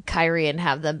up Kyrie and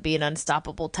have them be an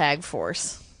unstoppable tag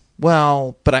force.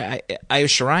 Well, but I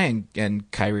Shirai and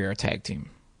Kyrie are a tag team.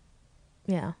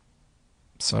 Yeah.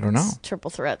 So I don't know. Triple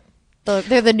threat.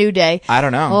 They're the New Day. I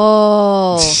don't know.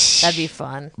 Oh, that'd be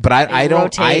fun. But I They don't.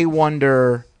 rotate. I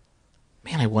wonder.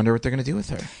 Man, I wonder what they're going to do with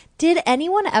her. Did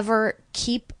anyone ever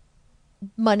keep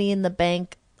Money in the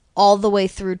Bank all the way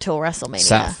through till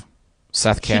WrestleMania?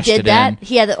 Seth He cashed did it that? in.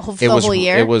 He had it the whole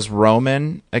year? It was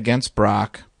Roman against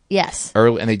Brock Yes.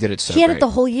 early, and they did it so He had great. it the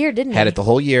whole year, didn't he? Had it the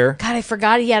whole year. God, I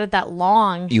forgot he had it that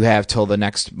long. You have till the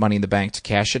next Money in the Bank to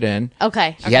cash it in.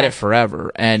 Okay. He had it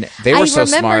forever, and they were I so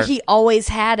remember smart. he always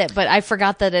had it, but I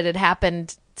forgot that it had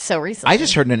happened so recently. I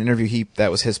just heard in an interview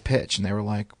that was his pitch, and they were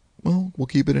like, well, we'll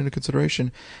keep it into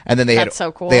consideration. And then That's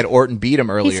so cool. They had Orton beat him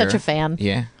earlier. He's such a fan.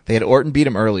 Yeah, they had Orton beat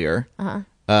him earlier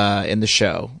in the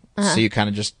show. So you kind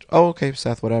of just, oh, okay,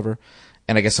 Seth, whatever.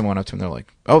 And I guess someone went up to him. They're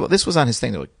like, oh, this was on his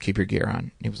thing. They're like, keep your gear on.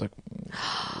 And he was like,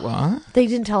 what? They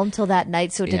didn't tell him till that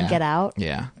night, so it didn't Yeah. get out.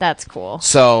 Yeah. That's cool.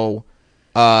 So,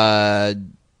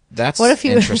 that's What if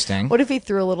he interesting. What if he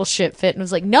threw a little shit fit and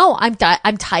was like, "No, I'm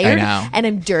tired know. and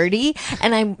I'm dirty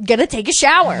and I'm gonna take a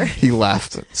shower." He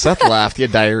left. Seth left. He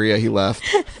had diarrhea. He left.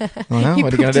 Well, He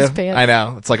what are you gonna pooped do? his pants. I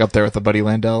know. It's like up there with the Buddy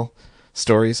Landell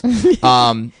stories.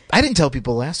 I didn't tell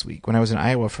people last week when I was in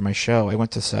Iowa for my show. I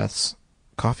went to Seth's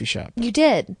coffee shop. You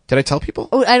did. Did I tell people?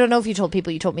 Oh, I don't know if you told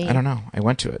people. You told me. I don't know. I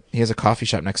went to it. He has a coffee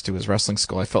shop next to his wrestling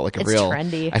school. I felt like It's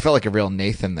trendy. I felt like a real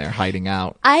Nathan there hiding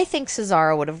out. I think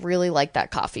Cesaro would have really liked that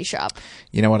coffee shop.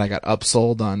 You know what? I got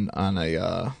upsold on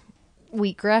a.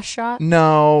 Wheatgrass shot.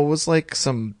 No, it was like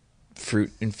some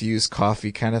fruit infused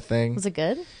coffee kind of thing. Was it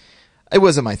good? It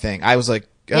wasn't my thing. I was like,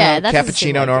 Yeah, that doesn't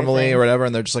seem cappuccino like your normally thing. or whatever,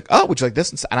 and they're just like, oh, would you like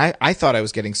this? And I thought I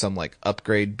was getting some like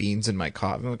upgrade beans in my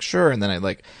coffee. I'm like, sure. And then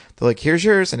they're like, here's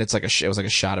yours, and it's like it was like a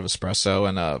shot of espresso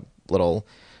and a little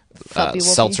Fuppy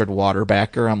whoopie. seltzered water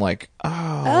backer. I'm like,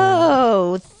 oh,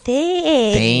 Oh,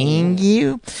 thanks. thank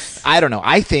you. I don't know.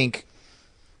 I think.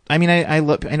 I mean, I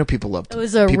know people love. It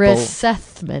was a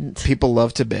reassessment. People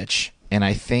love to bitch, and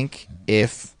I think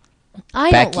if I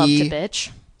don't love Becky- to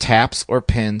bitch. taps or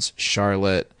pins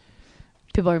Charlotte,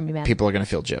 People are gonna be mad. people are going to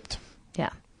feel gypped. Yeah.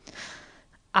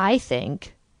 I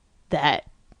think that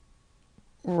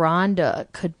Ronda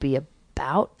could be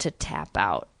about to tap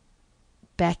out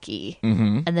Becky,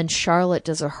 and then Charlotte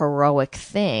does a heroic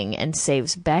thing and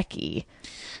saves Becky.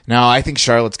 No, I think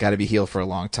Charlotte's got to be heel for a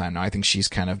long time now. I think she's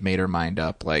kind of made her mind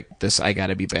up. Like, this, I got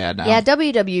to be bad now. Yeah,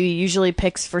 WWE usually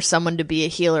picks for someone to be a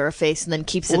heel or a face and then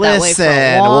keeps it that way for a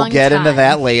Listen, long we'll get into time.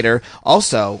 that later.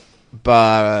 Also,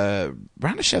 But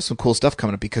Ronda should have some cool stuff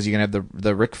coming up because you're gonna have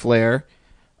the Ric Flair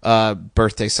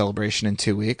birthday celebration in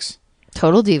 2 weeks.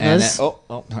 Total And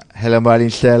Divas. hello, Marty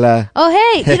and Sarah. Oh,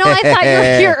 hey. You know, I thought you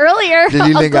were here earlier. Did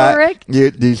you think Rick.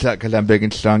 you thought because I'm big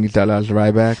and strong, you thought I was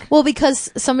right back? Well,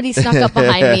 because somebody snuck up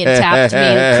behind me and tapped me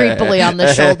creepily on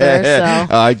the shoulder, so.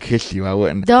 Oh, I'd kiss you. I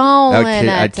wouldn't. Don't,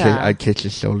 I'd kiss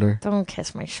your shoulder. Don't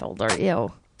kiss my shoulder.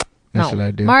 Ew. That's what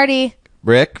I do. Marty.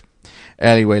 Rick.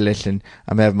 Anyway, listen.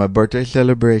 I'm having my birthday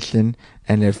celebration,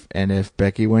 and if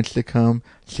Becky wants to come,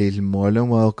 she's more than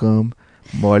welcome.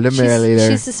 More than merely there.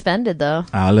 She's suspended, though.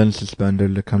 I'll unsuspend her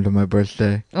to come to my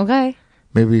birthday. Okay.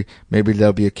 Maybe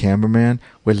there'll be a cameraman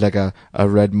with like a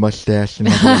red mustache, and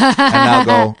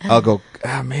I'll go.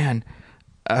 Oh man,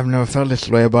 I've never felt this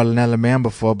way about another man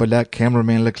before, but that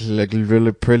cameraman looks like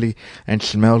really pretty and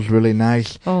smells really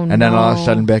nice. Oh, and then all of a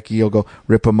sudden, Becky will go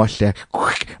rip a mustache.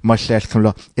 Mustache comes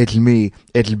off. It's me.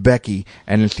 It's Becky.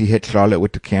 And then she hits Charlotte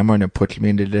with the camera and it puts me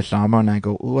into this armor. And I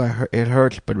go, ooh, it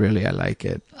hurts, but really I like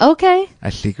it. Okay. I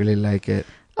secretly like it.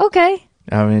 Okay.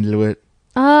 I'm into it.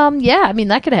 Yeah, I mean,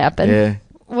 that could happen. Yeah.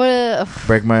 Well,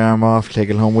 Break my arm off, take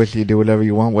it home with you, do whatever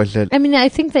you want with it. I mean, I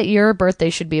think that your birthday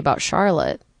should be about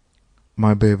Charlotte.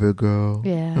 My baby girl.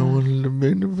 Yeah. I wanted the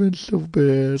main event so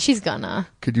bad. She's gonna.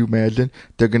 Could you imagine?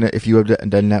 They're gonna, if you have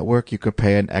the network, you could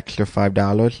pay an extra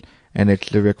 $5, and it's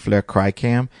the Ric Flair cry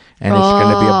cam, and it's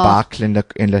gonna be a box in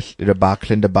the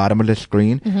box in the bottom of the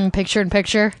screen. Mm-hmm. Picture in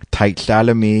picture. Tight style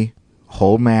of me,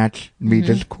 whole match, me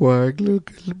just crying.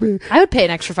 Look at me. I would pay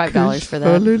an extra $5 for that.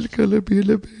 Charlotte's gonna be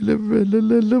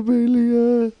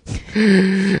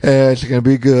it's gonna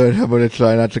be good. I'm gonna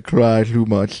try not to cry too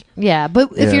much. Yeah,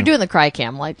 but if Yeah. you're doing the cry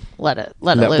cam, like let it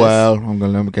loose. Well, I'm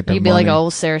gonna get that. You'd be money. like, oh,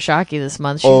 Sarah Shockey this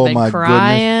month. She's been my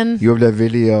crying. goodness! You have that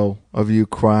video of you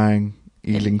crying,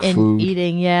 eating and food.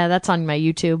 Eating, yeah, that's on my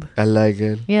YouTube. I like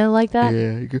it. Yeah, like that?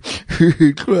 Yeah, you go,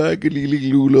 crying and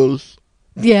eating noodles.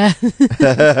 Yeah.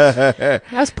 I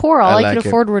was poor. All I like could it.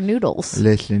 afford were noodles.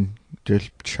 Listen, just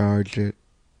charge it.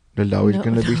 There's always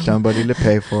gonna be somebody to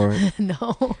pay for it.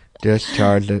 No. Just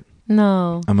charge it.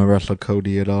 No. I'm gonna wrestle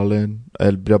Cody it all in.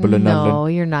 I'll double or No,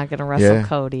 nothing. you're not going to wrestle Yeah.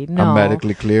 Cody. No. I'm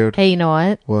medically cleared. Hey, you know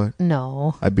what? What?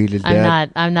 No. I beat his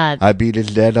dad. I'm not. I beat his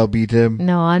dad. I'll beat him.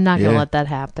 No, I'm not going to Yeah. let that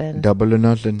happen. Double or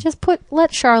nothing. Just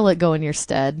let Charlotte go in your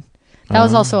stead. That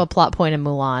was also a plot point in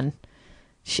Mulan.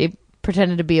 She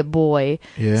pretended to be a boy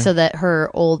Yeah. so that her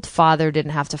old father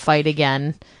didn't have to fight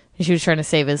again. She was trying to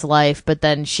save his life, but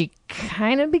then she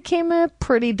kind of became a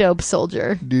pretty dope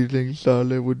soldier. Do you think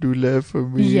Charlotte would do that for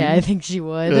me? Yeah, I think she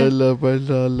would. I love my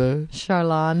Charlotte.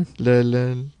 Charlon.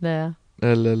 Lelen. Yeah.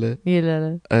 Lelen.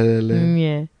 Yeah. Lelen.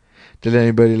 Yeah. Did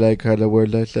anybody like how the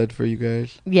word I said for you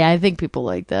guys? Yeah, I think people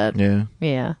like that. Yeah.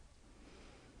 Yeah.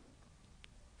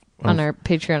 On our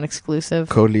Patreon exclusive.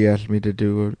 Cody asked me to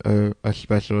do a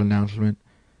special announcement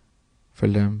for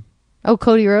them. Oh,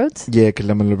 Cody Rhodes? Yeah, because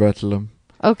I'm going to wrestle them.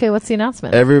 Okay, what's the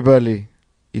announcement? Everybody,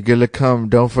 you gotta come.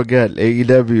 Don't forget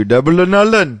AEW Double or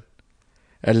Nothing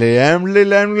at the Emily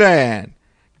Land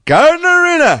Garden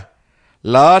Arena,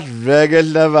 Las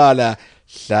Vegas, Nevada,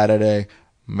 Saturday,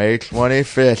 May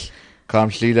 25th. Come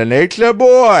see the Nature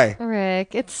Boy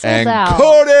Rick, it's sold and out.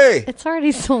 Cody. It's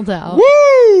already sold out.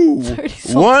 Woo! It's already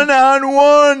sold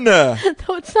One-on-one No,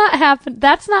 it's not happen.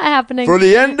 That's not happening. for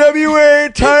the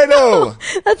NWA title.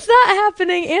 That's not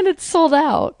happening, and it's sold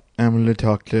out. I'm gonna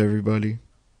talk to everybody.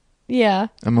 Yeah.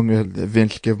 I'm gonna have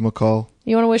Vince give him a call.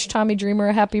 You want to wish Tommy Dreamer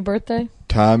a happy birthday?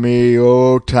 Tommy,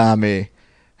 oh Tommy.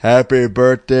 Happy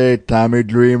birthday, Tommy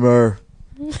Dreamer.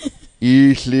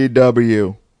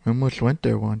 ECW. I almost went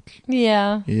there once.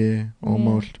 Yeah. Yeah,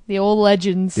 almost. Yeah. The old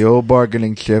legends. The old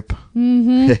bargaining chip.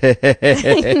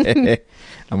 Mm-hmm.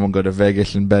 I'm gonna go to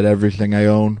Vegas and bet everything I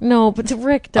own. No, but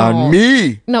Rick, don't. On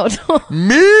me! No, don't.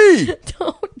 Me!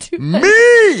 Don't do that.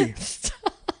 Me!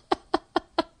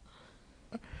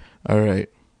 Alright.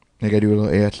 I gotta do a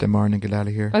little ASMR and get out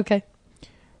of here. Okay.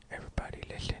 Everybody,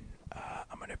 listen.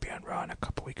 I'm gonna be on Raw in a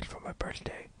couple weeks for my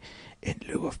birthday. In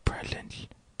lieu of presents,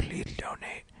 please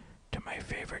donate to my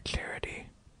favorite charity,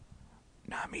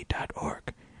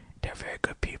 NAMI.org. They're very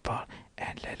good people,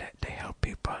 and they help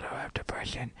people who have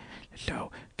depression.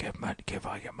 So give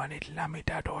all your money to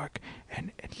NAMI.org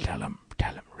and tell them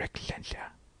Rick sent ya.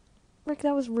 Rick,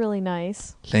 that was really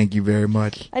nice. Thank you very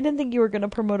much. I didn't think you were going to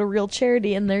promote a real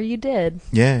charity, and there you did.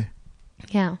 Yeah.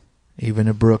 Yeah. Even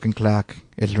a broken clock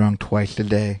is wrong twice a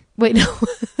day. Wait, no,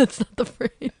 that's not the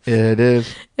phrase. It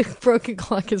is. A broken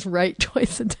clock is right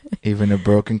twice a day. Even a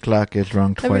broken clock is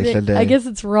wrong twice a day. I guess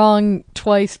it's wrong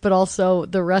twice, but also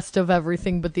the rest of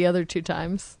everything but the other two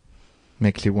times.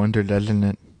 Makes you wonder, doesn't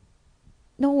it?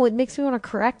 No, it makes me want to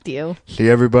correct you. See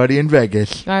everybody in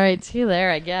Vegas. All right, see you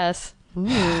there, I guess. Ooh.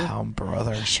 Oh,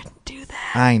 brother. I shouldn't do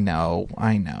that. I know.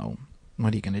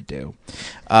 What are you going to do?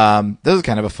 This is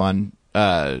kind of a fun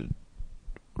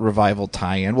revival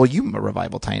tie-in. Well,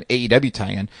 revival tie-in, AEW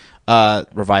tie-in.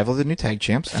 Revival of the new tag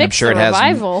champs. And I'm sure it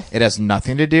has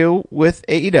nothing to do with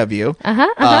AEW.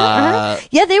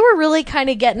 Yeah, they were really kind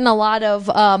of getting a lot of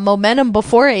momentum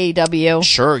before AEW.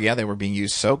 Sure, yeah, they were being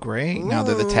used so great. Now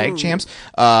they're the tag champs.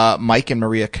 Mike and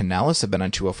Maria Kanellis have been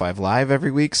on 205 Live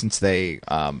every week since they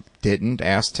didn't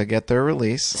ask to get their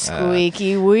release.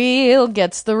 Squeaky wheel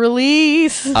gets the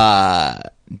release.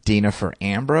 Dina for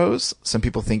Ambrose. Some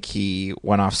people think he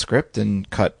went off script and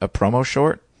cut a promo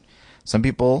short. Some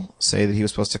people say that he was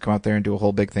supposed to come out there and do a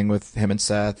whole big thing with him and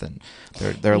Seth, and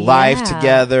they're live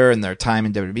together and their time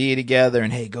in WWE together,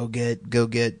 and hey, go get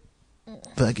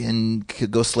fucking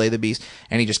go slay the beast.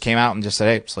 And he just came out and just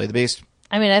said, hey, slay the beast.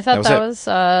 I mean, I thought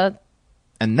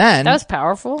and then that was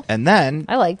powerful. And then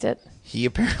I liked it. He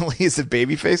apparently is a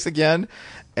babyface again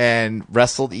and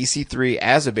wrestled EC3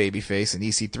 as a babyface, and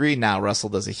EC3 now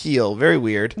wrestled as a heel. Very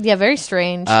weird. Yeah, very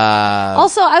strange.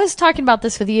 Also, I was talking about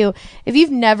this with you. If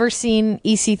you've never seen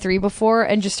EC3 before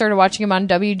and just started watching him on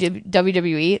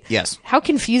WWE, yes. How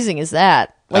confusing is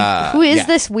that? Like, who is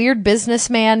this weird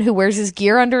businessman who wears his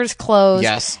gear under his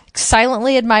clothes,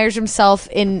 silently admires himself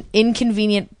in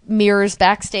inconvenient mirrors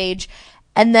backstage,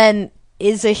 and then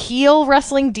is a heel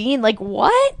wrestling Dean? Like,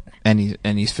 what? And he's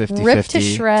 50-50, Ripped to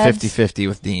shreds. 50-50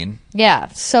 with Dean. Yeah,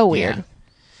 so weird.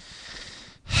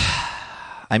 Yeah.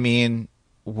 I mean,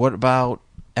 what about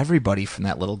everybody from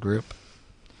that little group?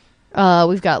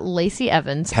 We've got Lacey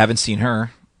Evans. Haven't seen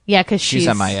her. Yeah, because she's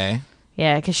MIA.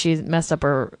 Yeah, because she messed up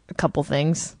a couple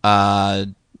things.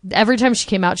 Every time she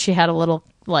came out, she had a little,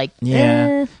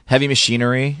 Heavy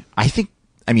Machinery.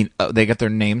 They got their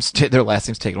last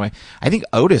names taken away. I think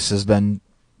Otis has been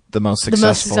the most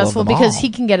successful of them because all. he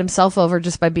can get himself over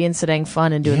just by being so dang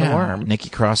fun and doing the worm. Nikki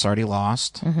Cross already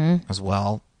lost as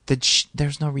well.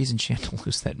 There's no reason she had to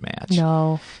lose that match.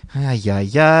 No.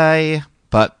 Ay.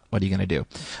 But what are you going to do?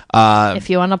 If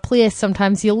you want to play,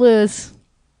 sometimes you lose.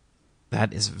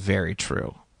 That is very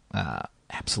true.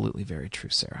 Absolutely very true,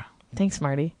 Sarah. Thanks,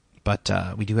 Marty. But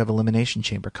we do have Elimination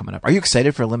Chamber coming up. Are you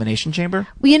excited for Elimination Chamber?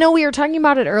 Well, we were talking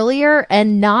about it earlier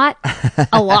and not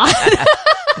a lot.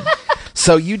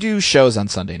 So you do shows on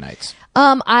Sunday nights.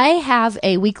 I have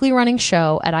a weekly running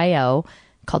show at IO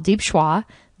called Deep Schwa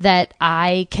that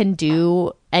I can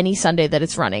do any Sunday that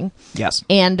it's running. Yes.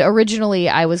 And originally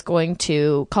I was going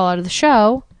to call out of the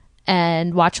show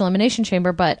and watch Elimination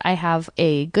Chamber, but I have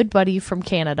a good buddy from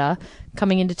Canada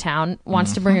coming into town,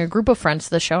 wants to bring a group of friends to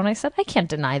the show, and I said, I can't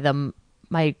deny them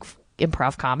my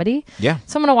improv comedy. Yeah.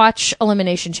 So I'm going to watch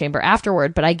Elimination Chamber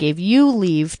afterward, but I gave you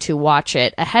leave to watch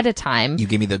it ahead of time. You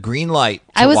gave me the green light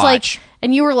to I was watch.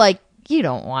 And you were like, you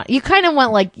kind of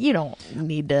went like, you don't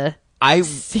need to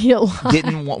see a lot.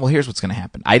 Well, here's what's going to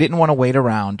happen. I didn't want to wait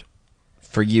around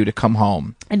for you to come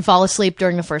home and fall asleep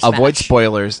during the first avoid match.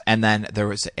 Spoilers, and then there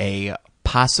was a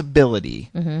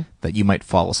possibility that you might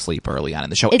fall asleep early on in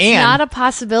the show. It's not a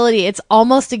possibility. It's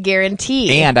almost a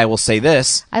guarantee. And I will say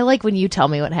this. I like when you tell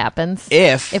me what happens.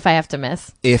 If I have to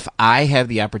miss. If I have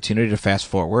the opportunity to fast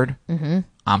forward,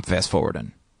 I'm fast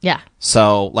forwarding. Yeah.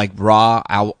 So, like Raw,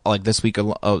 this week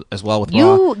as well with Raw.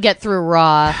 You get through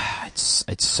Raw.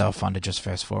 It's so fun to just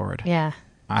fast forward. Yeah.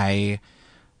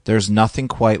 There's nothing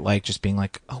quite like just being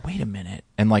like, oh, wait a minute.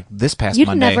 And like this past You'd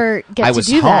Monday, never get I to was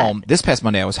do home. that. This past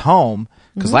Monday, I was home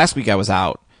because last week I was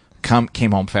out.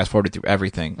 Came home, fast forwarded through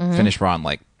everything, finished Raw in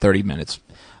like 30 minutes.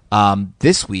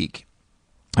 This week,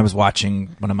 I was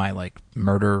watching one of my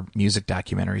murder music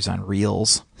documentaries on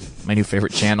Reels, my new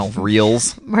favorite channel,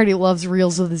 Reels. Marty loves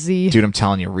Reels with a Z. Dude, I'm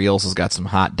telling you, Reels has got some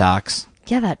hot docs.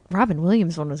 Yeah, that Robin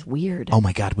Williams one was weird. Oh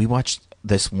my God, we watched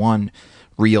this one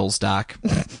Reels doc,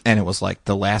 and it was like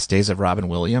the last days of Robin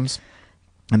Williams,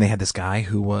 and they had this guy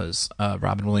who was a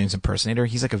Robin Williams impersonator.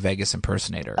 He's like a Vegas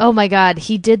impersonator. Oh my God,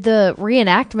 he did the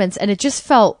reenactments, and it just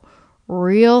felt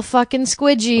real fucking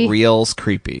squidgy. Reels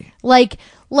creepy. Like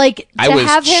I to was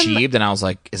have him. cheeved, and I was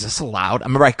like, "Is this allowed?" I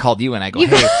remember I called you, and I go,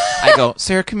 "Hey," I go,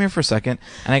 "Sarah, come here for a second,"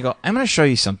 and I go, "I'm going to show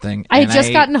you something." I And had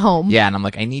just gotten home. Yeah, and I'm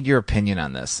like, "I need your opinion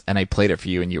on this," and I played it for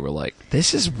you, and you were like,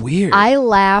 "This is weird." I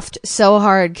laughed so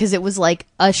hard because it was like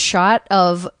a shot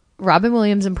of Robin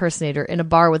Williams impersonator in a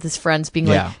bar with his friends being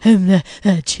like,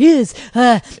 cheers,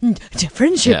 to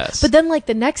friendship. Yes. But then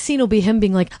the next scene will be him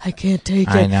being like, I can't take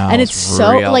it. I know, And it's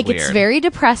so real it's weird. very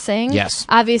depressing. Yes.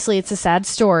 Obviously it's a sad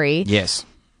story. Yes.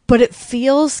 But it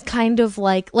feels kind of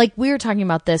like we were talking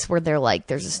about this, where they're like,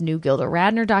 there's this new Gilda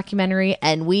Radner documentary,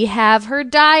 and we have her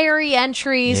diary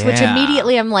entries, which Yeah.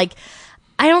 immediately I'm like,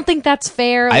 I don't think that's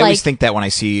fair. I always think that when I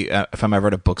see, if I'm ever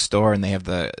at a bookstore and they have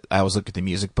I always look at the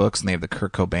music books and they have the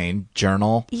Kurt Cobain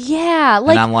journal. Yeah.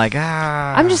 And I'm like,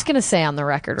 I'm just going to say on the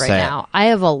record right Say it. now, I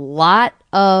have a lot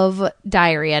of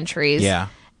diary entries. Yeah.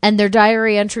 And they're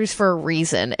diary entries for a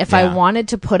reason. If I Yeah. wanted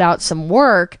to put out some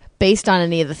work based on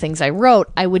any of the things I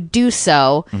wrote, I would do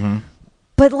so. Mm-hmm.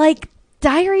 But like,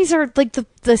 diaries are like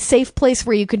the safe place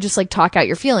where you can just like talk out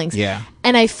your feelings. Yeah.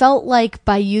 And I felt like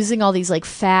by using all these like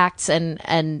facts and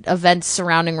events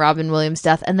surrounding Robin Williams'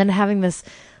 death, and then having this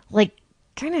like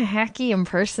kind of hacky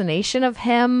impersonation of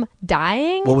him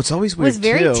dying, Well, what's always weird was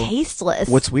very too, tasteless.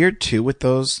 What's weird too with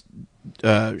those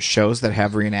shows that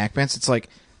have reenactments, it's like,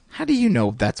 how do you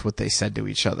know that's what they said to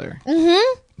each other?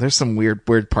 Mm-hmm. There's some weird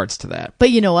parts to that. But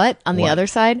you know what? On the What? other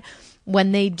side,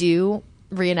 when they do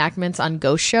reenactments on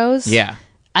ghost shows, Yeah.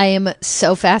 I am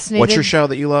so fascinated. What's your show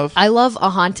that you love? I love A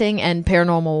Haunting and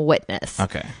Paranormal Witness.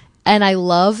 Okay. And I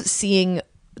love seeing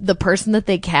the person that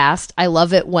they cast. I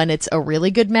love it when it's a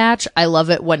really good match. I love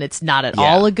it when it's not at Yeah.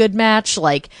 all a good match.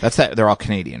 Like That's that. They're all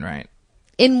Canadian, right?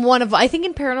 I think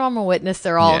in Paranormal Witness,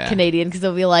 they're all Yeah. Canadian, because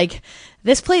they'll be like,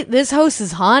 this house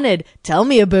is haunted. Tell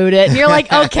me about it. And you're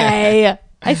like, okay,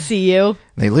 I see you.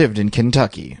 They lived in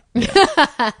Kentucky.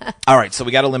 Yeah. All right, so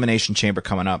we got Elimination Chamber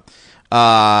coming up.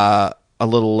 A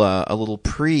little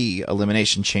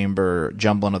pre-Elimination Chamber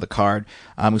jumbling of the card.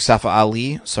 Mustafa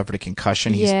Ali suffered a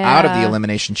concussion. He's Yeah. out of the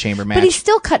Elimination Chamber match. But he's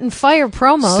still cutting fire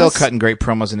promos. Still cutting great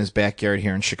promos in his backyard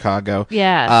here in Chicago.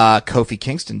 Yeah. Kofi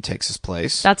Kingston takes his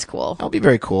place. That's cool. That'll be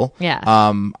very cool. Yeah.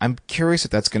 I'm curious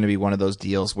if that's going to be one of those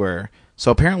deals where,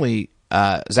 so apparently,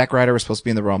 Zack Ryder was supposed to be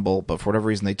in the Rumble, but for whatever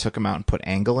reason they took him out and put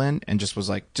Angle in and just was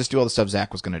like, just do all the stuff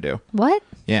Zack was going to do. What?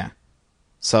 Yeah.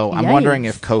 So I'm Yikes. wondering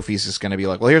if Kofi's just going to be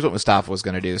like, well, here's what Mustafa was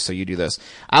going to do, so you do this.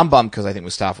 I'm bummed because I think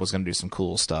Mustafa was going to do some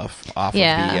cool stuff off of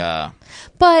the...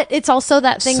 But it's also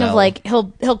that thing of So- like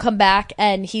he'll come back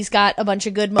and he's got a bunch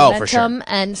of good Oh, momentum, for sure.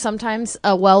 and sometimes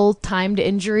a well-timed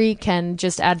injury can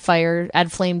just add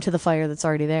flame to the fire that's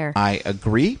already there. I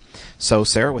agree. So,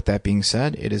 Sarah, with that being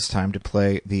said, it is time to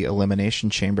play the Elimination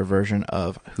Chamber version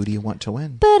of Who Do You Want to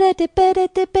Win? Hey,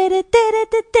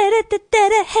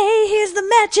 here's the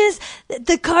matches.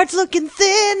 The card's looking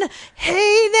thin.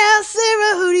 Hey now,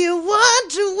 Sarah, who do you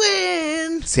want to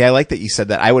win? See, I like that you said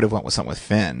that. I would have went with something with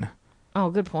Finn. Oh,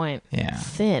 good point. Yeah.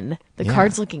 Thin. The Yeah.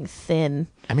 card's looking thin.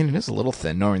 I mean, it is a little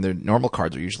thin. Knowing the normal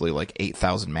cards are usually like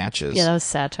 8,000 matches. Yeah, that was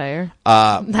satire.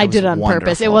 That I did it was on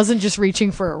purpose. It wonderful. wasn't just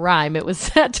reaching for a rhyme. It was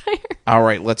satire. All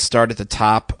right, let's start at the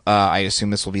top. I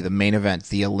assume this will be the main event,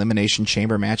 the Elimination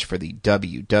Chamber match for the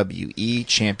WWE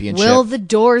Championship. Will the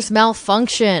doors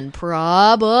malfunction?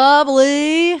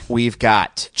 Probably. We've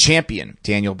got champion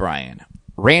Daniel Bryan,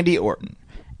 Randy Orton,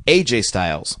 AJ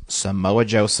Styles, Samoa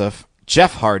Joseph,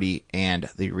 Jeff Hardy, and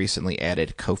the recently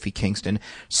added Kofi Kingston.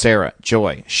 Sarah,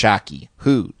 Joy, Shaki,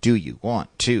 who do you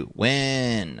want to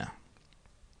win?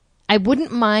 I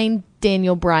wouldn't mind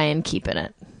Daniel Bryan keeping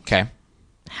it. Okay.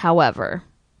 However,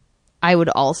 I would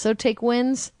also take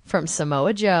wins from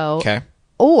Samoa Joe Okay.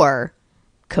 or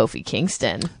Kofi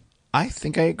Kingston. I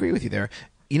think I agree with you there.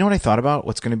 You know what I thought about?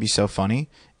 What's going to be so funny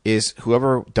is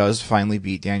whoever does finally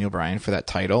beat Daniel Bryan for that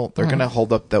title, they're going to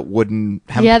hold up that wooden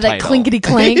hemp Yeah, that title. clinkety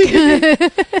clank.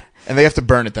 And they have to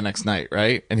burn it the next night,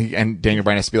 right? And Daniel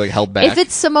Bryan has to be like held back. If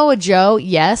it's Samoa Joe,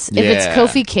 yes. If it's Yeah.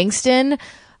 Kofi Kingston,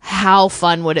 how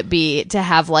fun would it be to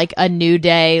have like a New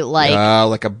Day, like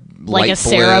like a light blue,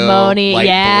 ceremony? light blue.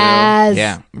 Yes.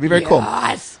 Yeah, it'd be very cool.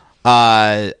 Yes.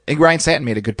 I think Ryan Satin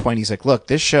made a good point. He's like, look,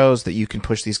 this shows that you can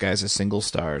push these guys as single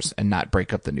stars and not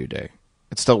break up the New Day.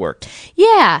 It still worked.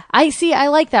 Yeah, I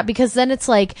like that, because then it's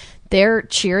like they're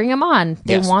cheering him on.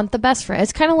 They Yes. want the best for it.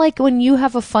 It's kind of like when you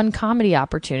have a fun comedy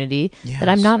opportunity that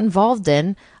I'm Yes. not involved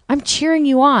in. I'm cheering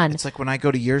you on. It's like when I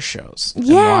go to your shows and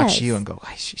Yes. watch you and go,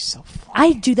 "Why, she's so fun."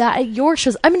 I do that at your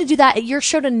shows. I'm going to do that at your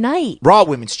show tonight. Raw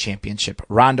Women's Championship.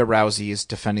 Ronda Rousey is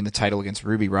defending the title against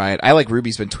Ruby Riott. I like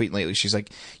Ruby's been tweeting lately. She's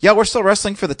like, yeah, we're still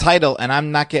wrestling for the title, and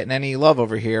I'm not getting any love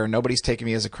over here. Nobody's taking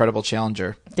me as a credible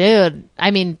challenger. Dude, I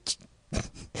mean,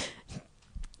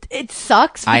 it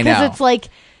sucks I because know. it's like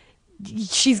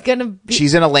she's going to be.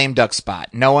 She's in a lame duck spot.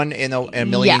 No one in a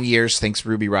million Yeah. years thinks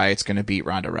Ruby Riott's going to beat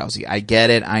Ronda Rousey. I get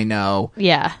it. I know.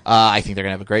 Yeah. I think they're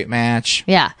going to have a great match.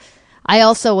 Yeah. I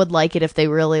also would like it if they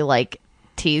really like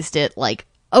teased it like,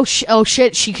 oh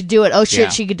shit, she could do it. Oh shit, Yeah.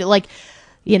 she could do like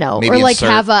Maybe or like insert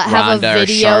have a Ronda or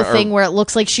video thing where it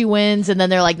looks like she wins, and then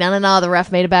they're like, no, the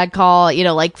ref made a bad call.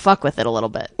 Like fuck with it a little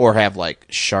bit. Or have like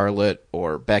Charlotte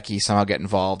or Becky somehow get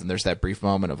involved, and there's that brief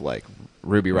moment of like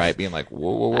Ruby Riott being like,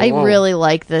 whoa. I really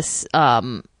like this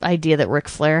idea that Ric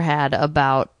Flair had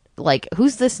about like,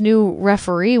 who's this new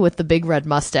referee with the big red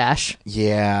mustache?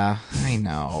 Yeah, I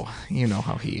know. You know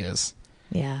how he is.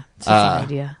 Yeah, it's a fun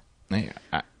idea.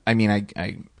 I mean,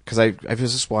 because I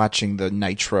was just watching the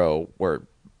Nitro where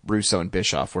Russo and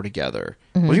Bischoff were together.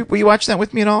 Mm-hmm. Were you watching that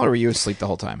with me at all, or were you asleep the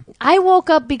whole time? I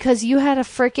woke up because you had a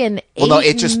freaking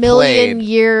it just played.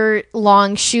 year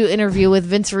long shoot interview with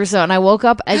Vince Russo, and I woke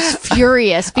up as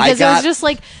furious because it was just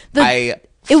like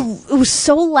it was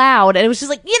so loud, and it was just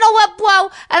like, you know what, Bro?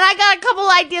 And I got a couple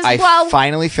ideas, Bro. I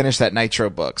finally finished that Nitro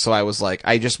book, so I was like,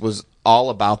 I just was all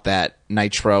about that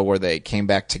Nitro where they came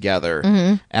back together,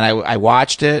 and I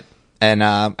watched it. And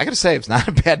I gotta say, it's not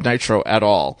a bad Nitro at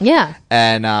all. Yeah.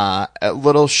 And a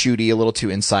little shooty, a little too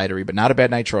insidery, but not a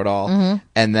bad Nitro at all.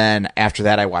 And then after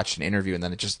that, I watched an interview, and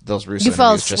then those Russo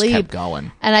interviews just kept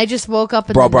going. And I just woke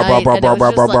up in the night, and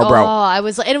I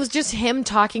was like, and it was just him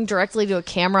talking directly to a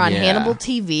camera on Hannibal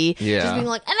TV, just being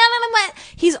like,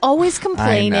 he's always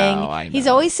complaining. I know. He's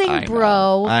always saying,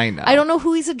 bro. I know. I don't know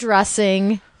who he's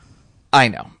addressing. I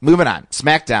know. Moving on.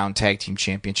 SmackDown Tag Team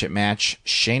Championship match.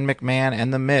 Shane McMahon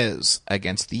and The Miz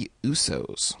against the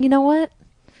Usos. You know what?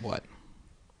 What?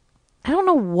 I don't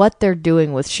know what they're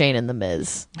doing with Shane and The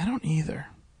Miz. I don't either.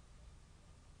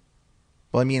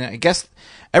 Well, I mean, I guess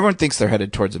everyone thinks they're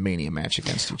headed towards a Mania match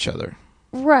against each other.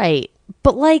 Right.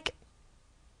 But, like,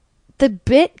 the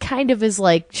bit kind of is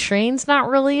like, Shane's not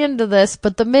really into this,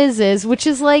 but The Miz is, which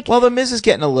is like... Well, The Miz is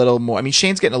getting a little more... I mean,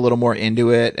 Shane's getting a little more into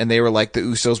it, and they were like, the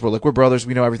Usos were like, we're brothers,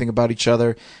 we know everything about each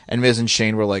other. And Miz and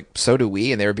Shane were like, so do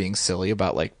we, and they were being silly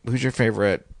about, like, who's your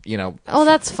favorite, Oh,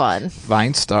 that's fun.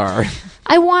 Vine star.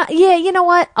 You know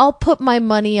what? I'll put my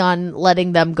money on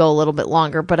letting them go a little bit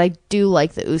longer, but I do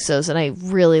like the Usos, and I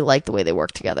really like the way they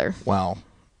work together. Well,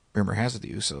 rumor has it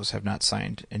the Usos have not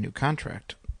signed a new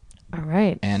contract. All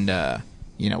right. And,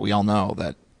 we all know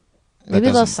that maybe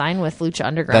they'll sign with Lucha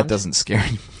Underground. That doesn't scare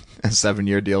me. A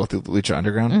 7-year deal with the Lucha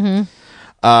Underground.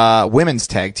 Mm-hmm. Women's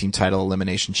Tag Team Title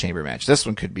Elimination Chamber match. This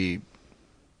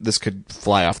could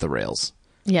fly off the rails.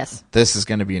 Yes. This is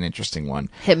going to be an interesting one.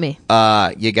 Hit me.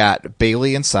 You got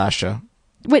Bayley and Sasha.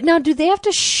 Wait, now, do they have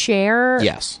to share...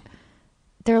 Yes.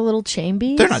 Their little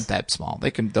chambies? They're not that small.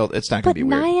 It's not going to be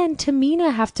weird. But Nia and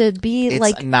Tamina have to be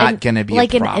it's not going to be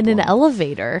like a problem. in an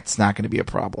elevator. It's not going to be a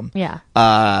problem. Yeah.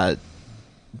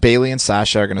 Bayley and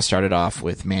Sasha are going to start it off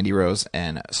with Mandy Rose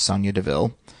and Sonya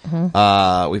Deville.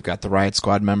 Mm-hmm. We've got the Riot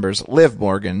Squad members, Liv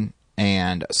Morgan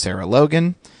and Sarah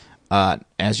Logan.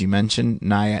 As you mentioned,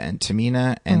 Nia and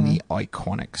Tamina and the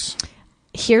Iconics.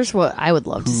 Here's what I would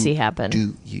love to see happen.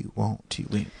 Do you want to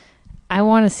win? I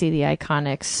want to see the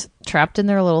Iconics trapped in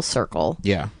their little circle.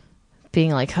 Yeah.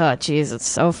 Being like, oh, geez, it's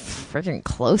so freaking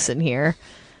close in here.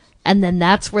 And then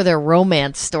that's where their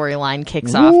romance storyline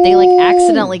kicks off. They like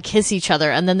accidentally kiss each other,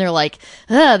 and then they're like,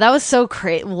 that was so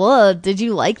crazy. Did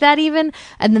you like that even?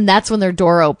 And then that's when their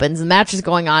door opens, the match is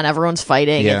going on, everyone's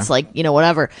fighting. Yeah. It's like,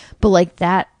 whatever. But like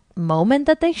that moment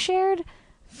that they shared,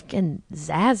 fucking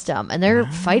zazzed them, and they're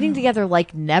fighting together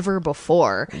like never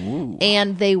before.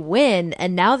 And they win,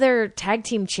 and now they're tag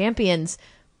team champions,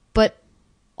 but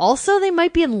also they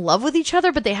might be in love with each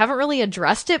other, but they haven't really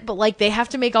addressed it. But like they have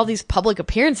to make all these public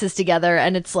appearances together,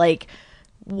 and it's like,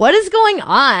 what is going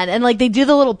on? And like they do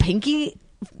the little pinky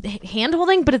hand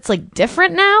holding, but it's like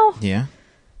different now. Yeah,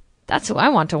 that's who I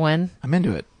want to win. I'm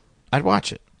into it. I'd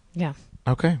watch it. Yeah.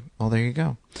 Okay, well, there you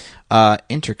go.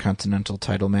 Intercontinental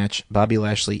title match, Bobby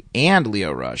Lashley and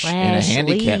Lio Rush in a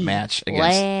handicap match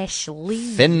against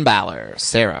Finn Balor.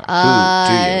 Sarah, who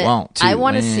do you want to I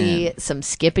want to win? see some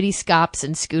skippity scops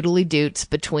and scootily doots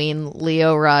between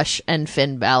Lio Rush and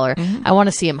Finn Balor. Mm-hmm. I want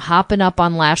to see him hopping up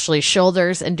on Lashley's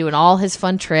shoulders and doing all his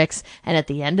fun tricks. And at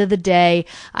the end of the day,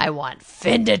 I want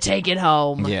Finn to take it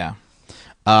home. Yeah.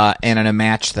 And in a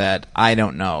match that I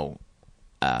don't know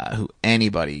who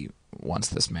anybody wants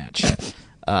this match.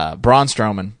 Braun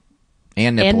Strowman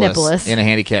and Nippolaus in a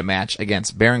handicap match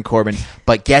against Baron Corbin.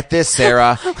 But get this,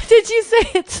 Sarah. Did you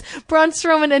say it's Braun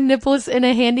Strowman and Nippolaus in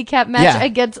a handicap match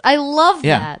against... I love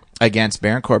that. Against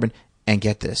Baron Corbin. And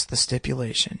get this, the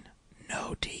stipulation,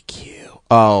 no DQ.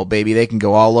 Oh, baby, they can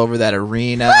go all over that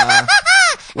arena.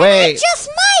 Wait. I just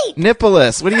might.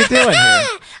 Nippolaus, what are you doing here?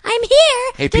 I'm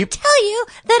here to tell you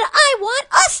that I want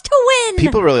us to win.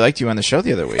 People really liked you on the show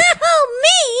the other week. Oh,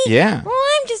 me? Yeah. Well,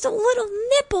 I'm just a little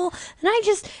nipple, and I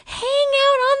just hang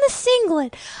out on the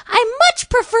singlet. I much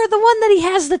prefer the one that he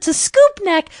has that's a scoop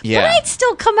neck, Yeah. but I'd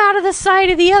still come out of the side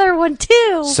of the other one,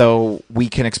 too. So we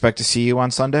can expect to see you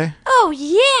on Sunday? Oh,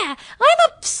 yeah.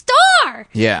 I'm a star.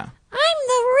 Yeah. I'm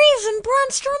the reason Braun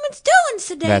Strowman's doing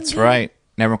so dang That's good. right.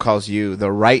 And everyone calls you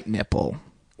the right nipple.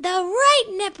 The right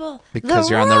nipple. Because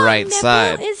you're on the wrong right nipple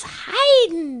side. is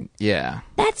hiding. Yeah.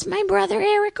 That's my brother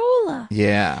Eric Ola.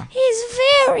 Yeah. He's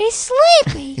very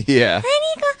sleepy. Yeah. And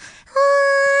he goes,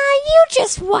 you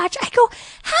just watch. I go,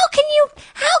 how can you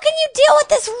deal with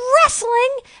this wrestling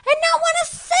and not want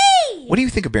to see? What do you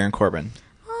think of Baron Corbin?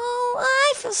 Oh,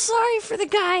 I feel sorry for the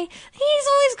guy. He's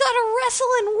always got to wrestle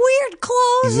in weird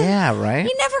clothes. Yeah, right?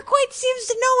 He never quite seems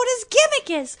to know what his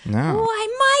gimmick is. No. Why,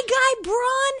 my guy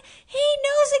Braun, he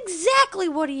knows exactly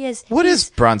what he is. What is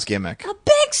Braun's gimmick? A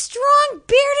big, strong,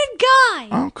 bearded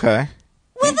guy Okay.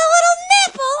 with a little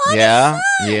nipple on Yeah.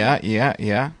 his side. Yeah.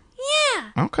 Yeah.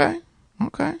 Okay.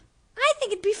 I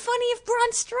think it'd be funny if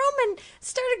Braun Strowman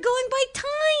started going by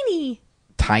Tiny.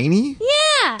 Tiny?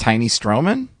 Yeah. Tiny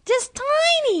Strowman? Just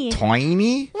Tiny.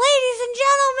 Tiny? Ladies and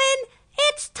gentlemen,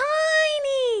 it's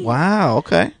Tiny. Wow,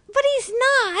 okay. But he's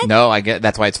not. No, I get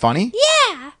that's why it's funny?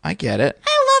 Yeah. I get it.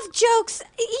 I love jokes.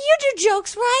 You do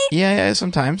jokes, right? Yeah,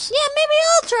 sometimes. Yeah, maybe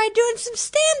I'll try doing some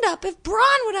stand-up if Braun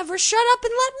would ever shut up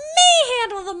and let me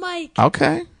handle the mic.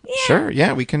 Okay. Yeah. Sure.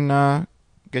 Yeah, we can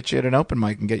get you at an open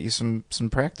mic and get you some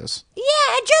practice. Yeah,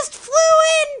 I just flew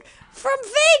in from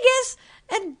Vegas,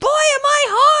 and boy, am I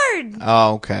hard.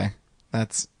 Oh, okay.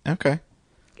 That's okay.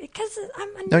 Because I'm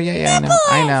a No, yeah,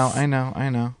 Nippolaus. I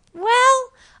know. Well,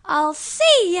 I'll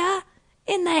see ya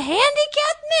in the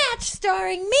handicap match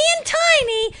starring me and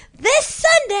Tiny this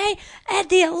Sunday at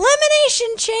the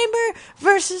Elimination Chamber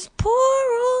versus poor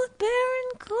old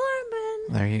Baron Corbin.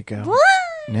 There you go.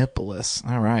 What? Nippolaus.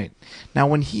 All right. Now,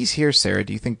 when he's here, Sarah,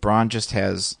 do you think Braun just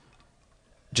has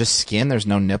just skin? There's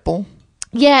no nipple?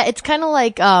 Yeah, it's kind of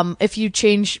like if you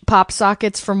change pop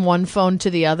sockets from one phone to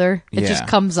the other, it just Yeah.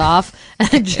 comes off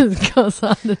and it just goes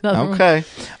on to another one. Okay.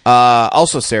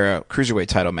 Also, Sarah, cruiserweight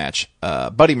title match.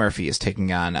 Buddy Murphy is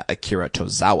taking on Akira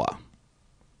Tozawa.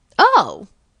 Oh.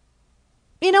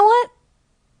 You know what?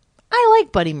 I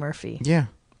like Buddy Murphy. Yeah.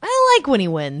 I like when he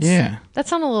wins. Yeah. That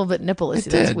sounded a little bit nipple-y. It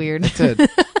That's did. weird. It did.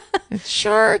 It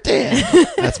sure did.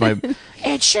 That's my.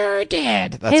 It sure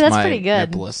did. That's Hey, that's my pretty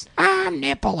good. Nippolaus. I'm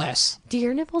Nippolaus. Do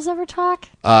your nipples ever talk?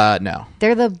 No.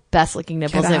 They're the best looking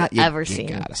nipples I've ever You seen.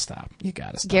 gotta stop. You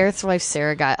gotta stop. Garrett's wife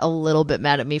Sarah got a little bit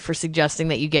mad at me for suggesting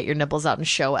that you get your nipples out and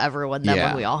show everyone them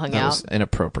when we all hung that out. was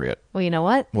inappropriate. Well, you know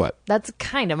what? What? That's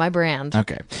kind of my brand.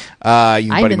 Okay. You I'm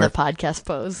Buddy in the Murphy. podcast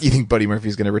pose. You think Buddy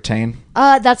Murphy's going to retain?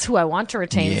 That's who I want to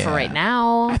retain for Yeah. right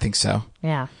now. I think so.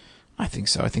 Yeah. I think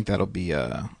so. I think that'll be.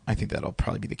 I think that'll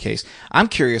probably be the case. I'm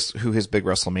curious who his big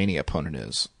WrestleMania opponent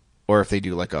is, or if they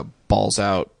do like a balls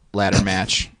out ladder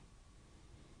match.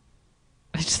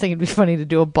 I just think it'd be funny to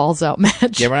do a balls out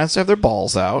match. Yeah, everyone has to have their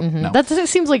balls out. No, It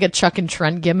seems like a Chuck and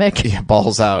Trent gimmick. yeah,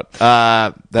 balls out.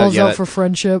 Balls out for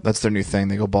friendship. That's their new thing.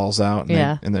 They go balls out. And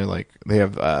Yeah. they're like they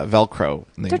have Velcro.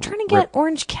 And They're trying to get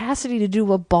Orange Cassidy to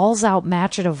do a balls out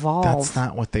match at Evolve. That's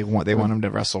not what they want. They want him to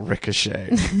wrestle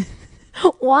Ricochet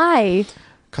Why?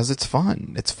 because it's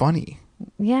fun. It's funny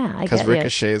Yeah, I because get it.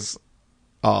 Ricochet's.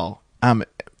 Oh, I'm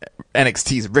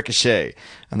NXT's Ricochet,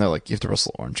 and they're like, you have to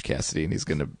wrestle Orange Cassidy, and he's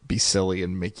going to be silly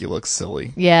and make you look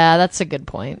silly. Yeah, that's a good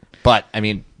point. But I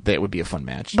mean, that would be a fun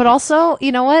match. But also,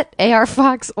 you know what? AR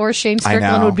Fox or Shane I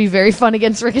Strickland know. would be very fun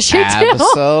against Ricochet too.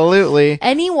 Absolutely.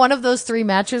 Any one of those three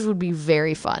matches would be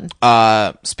very fun.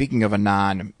 Speaking of a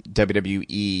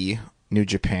non-WWE, New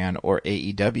Japan, or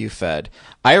AEW fed,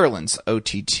 Ireland's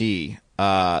OTT,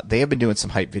 they have been doing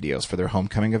some hype videos for their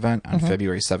homecoming event on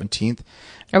February 17th.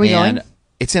 Are we And going?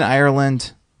 It's in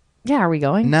Ireland. Yeah, are we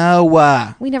going?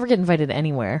 No. We never get invited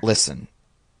anywhere. Listen,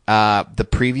 the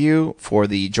preview for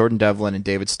the Jordan Devlin and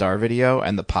David Starr video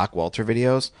and the Pac Walter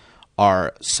videos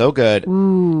are so good.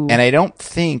 Ooh. And I don't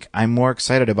think I'm more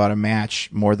excited about a match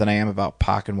more than I am about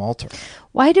Pac and Walter.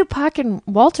 Why do Pac and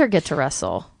Walter get to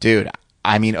wrestle? Dude,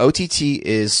 I mean, OTT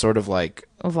is sort of like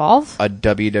Evolve? a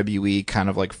WWE kind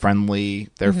of like friendly.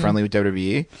 They're friendly with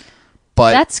WWE.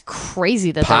 But That's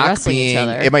crazy that they're Pac wrestling each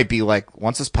other. it might be like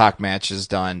once this Pac match is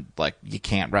done, like you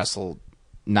can't wrestle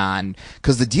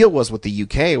because the deal was with the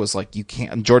UK, it was like you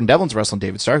can't. Jordan Devlin's wrestling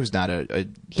David Starr, who's not a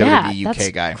yeah, WWE UK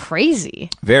that's guy. crazy.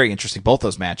 Very interesting, both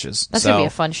those matches. That's So going to be a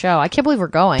fun show. I can't believe we're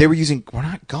going. we're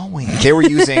not going. They were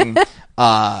using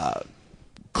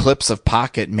clips of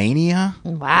Pocket Mania.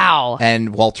 Wow.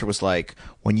 And Walter was like,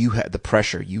 when you had the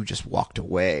pressure, you just walked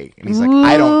away. And he's like,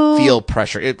 I don't feel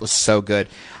pressure. It was so good.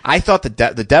 I thought the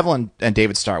Devlin and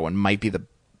David Starr one might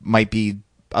be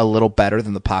a little better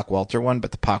than the Pac Welter one,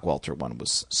 but the Pac Welter one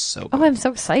was so good. Oh, I'm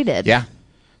so excited. Yeah.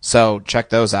 So check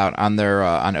those out on their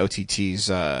on OTT's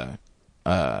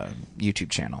YouTube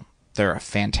channel. They're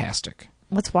fantastic.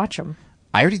 Let's watch them.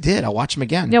 I already did. I'll watch them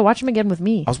again. Yeah, watch them again with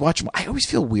me. I was watching. I always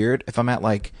feel weird if I'm at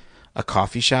like a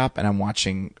coffee shop and I'm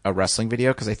watching a wrestling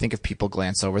video because I think if people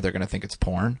glance over, they're going to think it's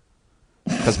porn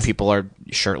because people are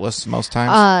shirtless most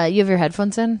times. You have your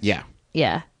headphones in? Yeah.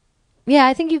 Yeah. Yeah,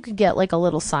 I think you could get like a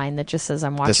little sign that just says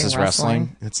I'm watching This is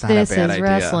wrestling. It's not a bad idea.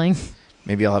 Wrestling.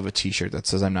 Maybe I'll have a T-shirt that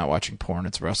says I'm not watching porn.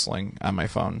 It's wrestling on my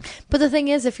phone. But the thing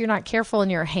is, if you're not careful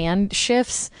and your hand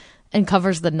shifts and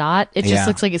covers the knot, it just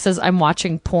looks like it says I'm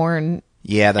watching porn.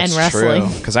 Yeah, that's and wrestling.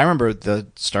 true. Because I remember the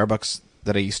Starbucks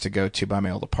that I used to go to by my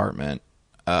old apartment,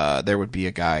 there would be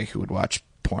a guy who would watch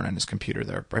porn on his computer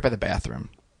there, right by the bathroom.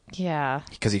 Yeah.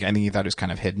 Because I think he thought it was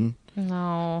kind of hidden.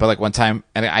 No. But like one time,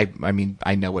 and I mean,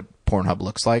 I know what Pornhub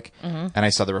looks like, and I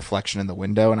saw the reflection in the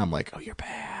window, and I'm like, oh, you're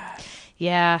bad.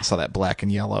 Yeah. I saw that black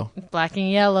and yellow. Black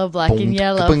and yellow, black and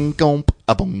yellow.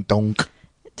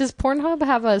 Does Pornhub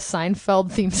have a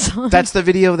Seinfeld theme song? That's the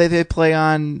video they play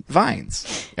on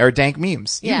Vines or dank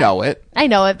memes. Yeah. You know it. I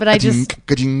know it, but I just...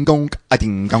 Dun, dun,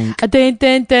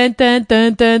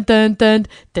 dun,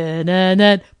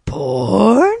 dun,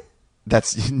 porn?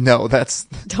 that's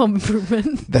Home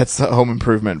Improvement. that's the Home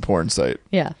Improvement porn site.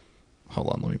 Yeah. Hold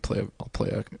on, let me play. I'll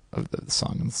play the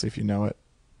song and see if you know it.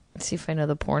 Let's see if I know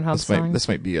the Pornhub song. This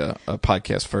might be a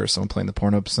podcast first. I'm playing the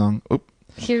Pornhub song. Oop.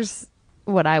 Here's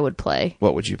what I would play.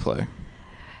 What would you play?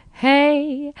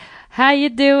 Hey, how you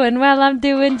doing? Well, I'm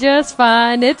doing just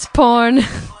fine. It's porn.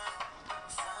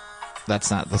 That's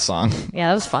not the song. Yeah,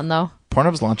 that was fun though.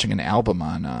 Pornhub's launching an album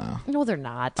on. No, they're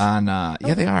not. Yeah,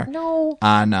 they are. No.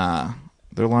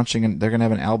 They're launching. They're gonna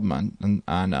have an album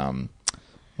on.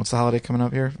 What's the holiday coming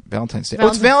up here? Valentine's Day. Oh,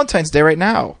 it's Valentine's Day right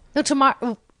now. No,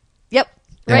 tomorrow. Yep.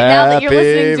 Right now that you're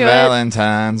listening to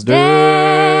Valentine's it.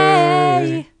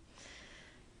 Day.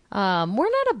 We're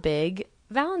not a big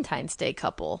Valentine's Day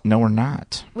couple. No, we're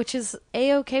not. Which is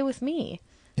A-okay with me.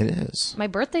 It is. My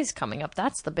birthday's coming up.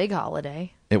 That's the big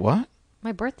holiday. It what?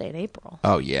 My birthday in April.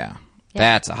 Oh, yeah.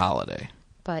 That's a holiday.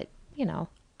 But,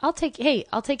 I'll take you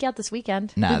out this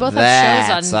weekend. Now we both have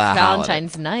that's shows on a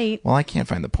Valentine's holiday. night. Well, I can't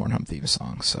find the Pornhub theme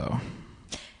song, so.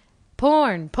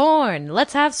 Porn.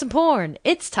 Let's have some porn.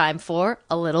 It's time for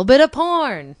a little bit of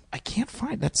porn. I can't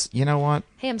find that's. You know what?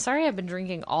 Hey, I'm sorry I've been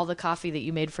drinking all the coffee that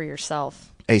you made for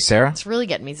yourself. Hey, Sarah? It's really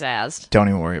getting me zazzed. Don't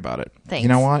even worry about it. Thanks. You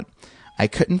know what? I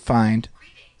couldn't find.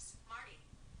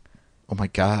 Oh, my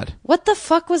God. What the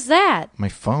fuck was that? My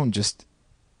phone just.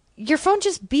 Your phone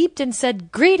just beeped and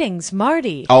said, "Greetings,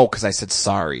 Marty." Oh, because I said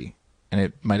sorry. And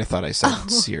it might have thought I said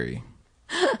Siri.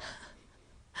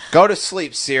 Go to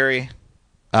sleep, Siri.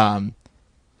 I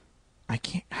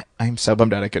can't. I'm so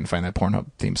bummed out I couldn't find that Pornhub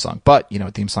theme song. But, you know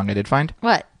what theme song I did find?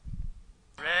 What?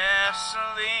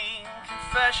 Wrestling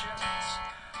confessions.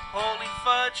 Holy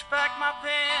fudge, back my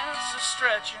pants are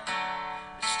stretching.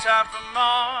 It's time for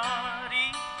Marty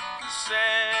and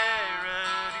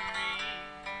Sarah to read.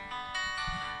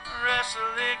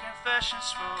 Wrestling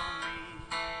confessions for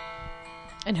me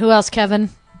And who else, Kevin?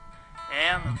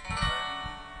 and the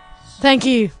buddies. Thank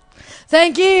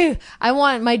you.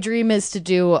 My dream is to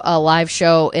do a live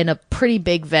show in a pretty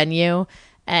big venue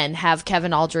and have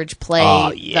Kevin Aldridge play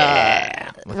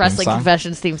the Wrestling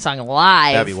Confessions theme song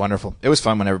live. That'd be wonderful. It was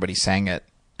fun when everybody sang it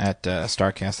at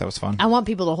StarCast. That was fun. I want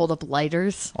people to hold up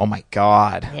lighters. Oh, my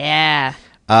God. Yeah.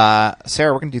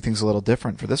 Sarah, we're going to do things a little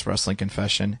different for this Wrestling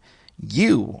Confession.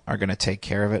 You are going to take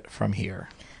care of it from here.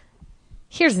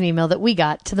 Here's an email that we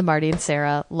got to the Marty and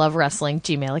Sarah Love Wrestling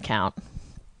Gmail account.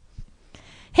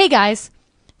 Hey guys,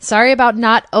 sorry about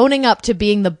not owning up to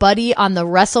being the buddy on the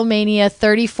WrestleMania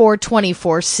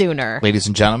 34-24 sooner. Ladies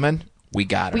and gentlemen, we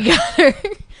got her.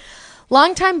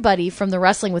 Longtime buddy from the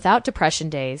Wrestling Without Depression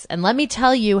days, and let me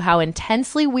tell you how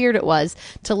intensely weird it was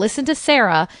to listen to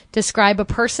Sarah describe a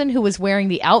person who was wearing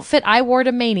the outfit I wore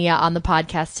to Mania on the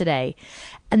podcast today.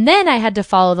 And then I had to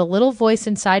follow the little voice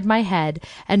inside my head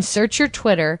and search your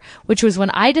Twitter, which was when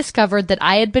I discovered that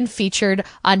I had been featured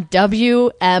on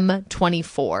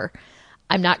WM24.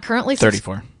 I'm not currently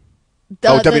 34.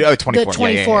 The 24. The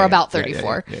 24 Yeah. about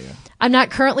 34. Yeah. I'm not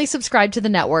currently subscribed to the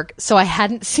network, so I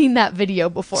hadn't seen that video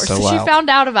before. So she wild. found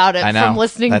out about it I know. from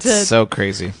listening That's to so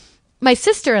crazy. my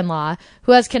sister-in-law,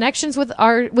 who has connections with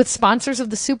sponsors of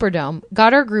the Superdome,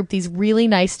 got our group these really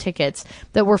nice tickets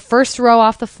that were first row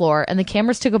off the floor, and the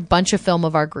cameras took a bunch of film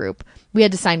of our group. We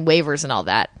had to sign waivers and all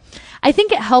that. I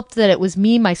think it helped that it was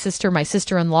me, my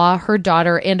sister-in-law, her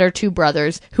daughter, and our two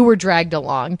brothers who were dragged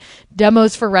along.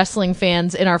 Demos for wrestling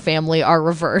fans in our family are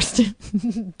reversed.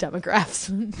 Demographs.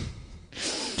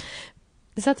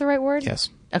 Is that the right word? Yes.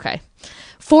 Okay.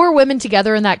 4 women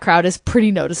together in that crowd is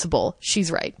pretty noticeable.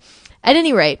 She's right. At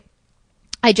any rate,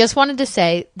 I just wanted to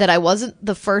say that I wasn't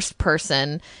the first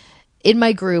person in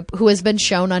my group who has been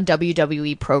shown on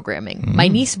WWE programming. My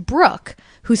niece Brooke,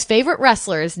 whose favorite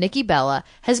wrestler is Nikki Bella,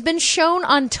 has been shown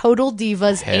on Total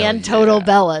Divas and Total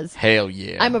Bellas. Hell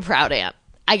yeah. I'm a proud aunt.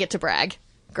 I get to brag.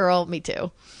 Girl, me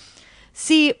too.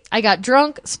 See, I got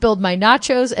drunk, spilled my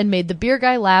nachos, and made the beer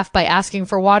guy laugh by asking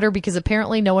for water because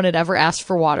apparently no one had ever asked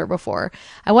for water before.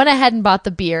 I went ahead and bought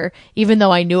the beer, even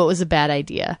though I knew it was a bad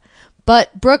idea.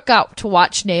 But Brooke got to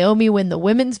watch Naomi win the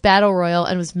Women's Battle Royal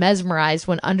and was mesmerized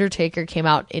when Undertaker came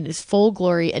out in his full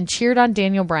glory and cheered on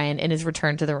Daniel Bryan in his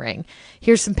return to the ring.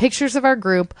 Here's some pictures of our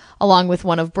group, along with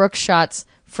one of Brooke's shots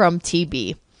from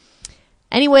TB.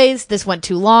 Anyways, this went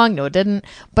too long. No, it didn't.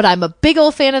 But I'm a big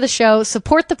old fan of the show.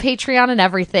 Support the Patreon and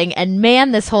everything. And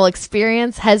man, this whole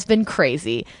experience has been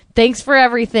crazy. Thanks for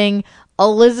everything.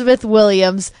 Elizabeth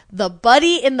Williams, the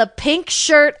buddy in the pink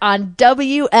shirt on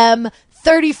WM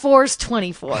 34's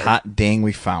 24. Hot dang,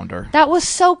 we found her. That was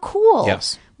so cool.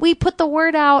 Yes. We put the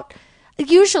word out.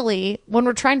 Usually, when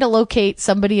we're trying to locate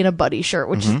somebody in a buddy shirt,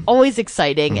 which is always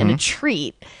exciting and a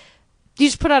treat, you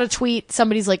just put out a tweet.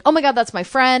 Somebody's like, oh my God, that's my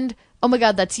friend. Oh my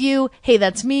God, that's you. Hey,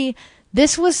 that's me.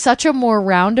 This was such a more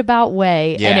roundabout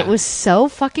way, and it was so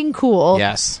fucking cool.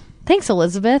 Yes. Thanks,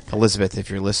 Elizabeth. Elizabeth,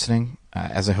 if you're listening,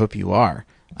 as I hope you are,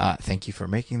 thank you for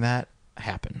making that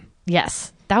happen.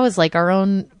 Yes. That was like our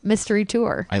own mystery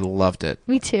tour. I loved it.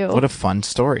 Me too. What a fun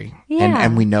story. Yeah.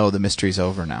 And we know the mystery's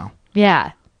over now.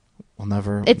 Yeah. We'll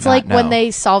never It's not like know. when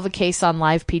they solve a case on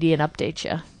live PD and update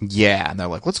you. Yeah, and they're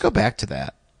like, let's go back to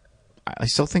that. I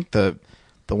still think the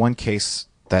one case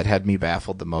that had me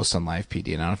baffled the most on live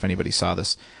PD, and I don't know if anybody saw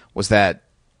this, was that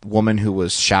woman who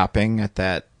was shopping at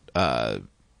that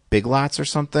Big Lots or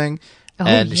something. Oh,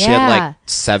 and she had like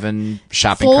 7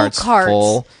 shopping carts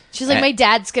full. She's like, And my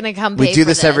dad's going to come pay we do for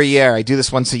this every year. I do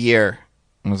this once a year.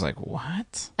 I was like,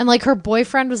 what? And like her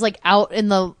boyfriend was like out in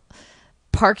the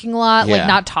parking lot, like Yeah.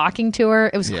 not talking to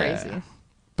her. It was Yeah. crazy.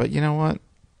 But you know what?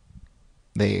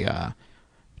 They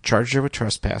charged her with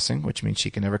trespassing, which means she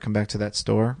can never come back to that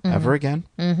store ever again.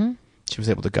 Mm-hmm. She was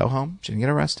able to go home. She didn't get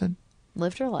arrested.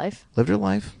 Lived her life. Lived her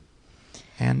life.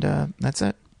 And that's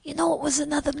it. You know, it was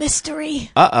another mystery.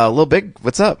 Lil Big,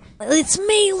 what's up? It's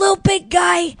me, little big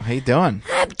guy. How you doing?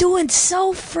 I'm doing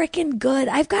so freaking good.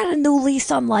 I've got a new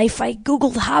lease on life. I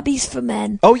Googled hobbies for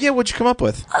men. Oh, yeah, what'd you come up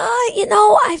with? You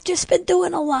know, I've just been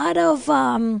doing a lot of,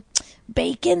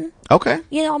 bacon. Okay.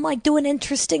 You know, I'm like doing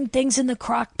interesting things in the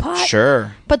crock pot.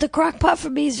 Sure. But the crock pot for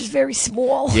me is just very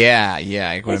small. Yeah,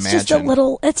 I would It's imagine.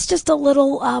 just a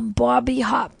little Bobby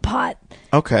hot pot.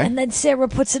 Okay. And then Sarah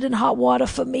puts it in hot water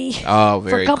for me. Oh, for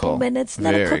very a couple cool. minutes, and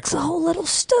then it Very cooks cool. a whole little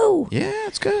stew. Yeah,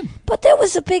 it's good. But there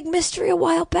was a big mystery a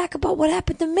while back about what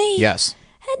happened to me. Yes.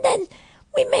 And then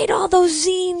we made all those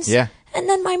zines. Yeah. And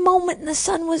then my moment in the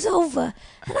sun was over.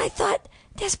 And I thought,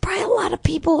 there's probably a lot of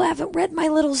people who haven't read my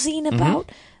little zine about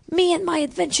me and my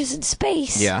adventures in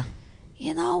space. Mm-hmm. Yeah.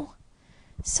 You know?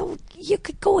 So you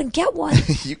could go and get one.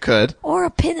 You could. Or a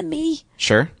pin of me.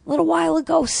 Sure. A little while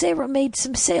ago, Sarah made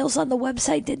some sales on the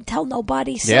website, didn't tell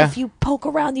nobody. So Yeah. if you poke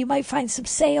around, you might find some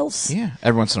sales. Yeah.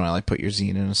 Every once in a while, I put your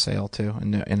zine in a sale, too,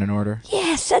 in an order.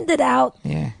 Yeah, send it out.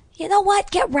 Yeah. You know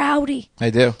what? Get rowdy. I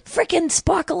do. Frickin'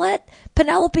 Sparklet.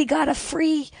 Penelope got a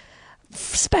free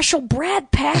special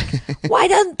Brad pack. Why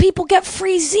doesn't people get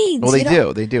free zines? Well, they you know?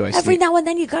 do. They do. I Every see. now and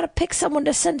then you gotta pick someone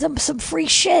to send them some free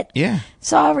shit. Yeah.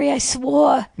 Sorry, I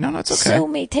swore. No, it's okay. Sue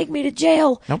me. Take me to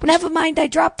jail. No, but Never mind, I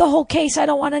dropped the whole case. I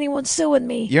don't want anyone suing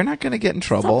me. You're not going to get in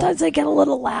trouble. Sometimes I get a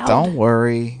little loud. Don't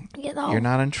worry. You know. You're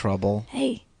not in trouble.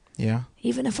 Hey, Yeah.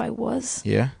 even if I was,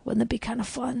 Yeah. wouldn't it be kind of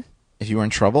fun If you were in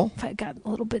trouble, if I got a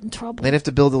little bit in trouble? they'd have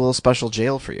to build a little special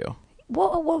jail for you.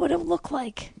 What would it look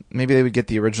like? Maybe they would get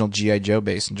the original G.I. Joe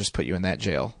base and just put you in that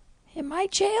jail. In my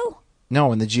jail?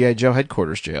 No, in the G.I. Joe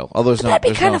headquarters jail. Although That'd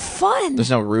be kind of fun. There's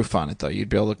no roof on it, though. You'd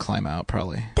be able to climb out,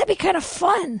 probably. That'd be kind of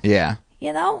fun. Yeah.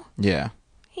 You know? Yeah.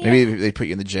 Yeah. Maybe they put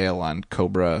you in the jail on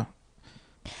Cobra,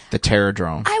 the terror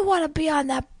drone. I want to be on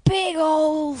that big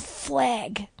old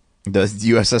flag. The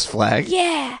USS Flag?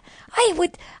 Yeah.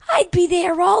 I'd be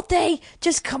there all day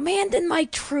just commanding my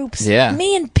troops. Yeah.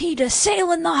 Me and Peter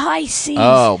sailing the high seas.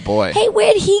 Oh, boy. Hey,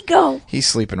 where'd he go? He's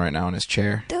sleeping right now in his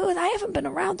chair. Dude, I haven't been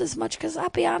around as much because I'll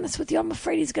be honest with you, I'm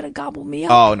afraid he's going to gobble me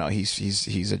up. Oh, no,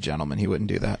 he's a gentleman. He wouldn't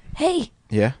do that. Hey,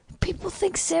 Yeah? people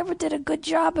think Sarah did a good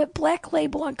job at Black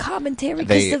Label on commentary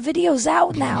because They- the video's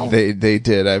out now. They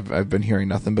did. I've been hearing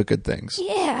nothing but good things.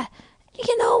 Yeah.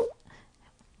 You know,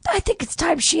 I think it's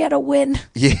time she had a win.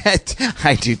 Yeah,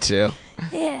 I do too.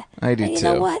 Yeah. I do And too.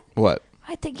 you know what? What?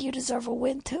 I think you deserve a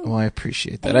win, too. Well, I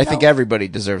appreciate that. And I think everybody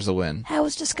deserves a win. I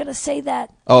was just going to say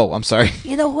that. Oh, I'm sorry.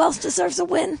 You know who else deserves a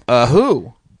win?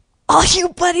 Who? All you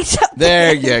buddies out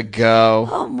There there. you go.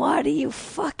 Oh, Marty, you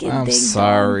fucking I'm ding-dong.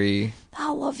 sorry. I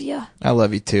love you. I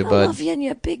love you too, I bud. love you and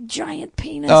your big giant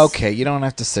penis. Okay, you don't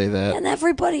have to say that. And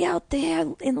everybody out there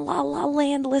in La La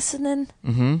Land listening.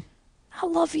 Mm-hmm. I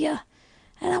love you.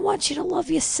 And I want you to love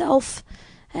yourself.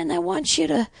 And I want you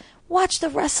to watch the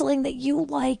wrestling that you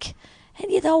like. And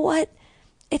you know what?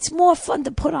 It's more fun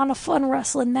to put on a fun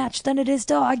wrestling match than it is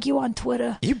to argue on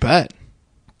Twitter. You bet.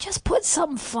 Just put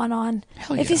something fun on.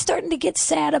 Hell If yeah. you're starting to get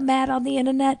sad or mad on the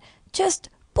internet, just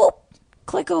boop,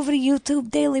 click over to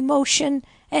YouTube, Daily Motion,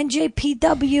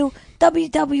 NJPW,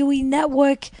 WWE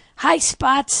Network, High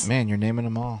Spots, Man, you're naming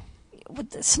them all. with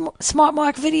the Smart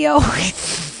Mark Video.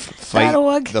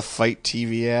 Fight, the Fight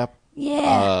TV app.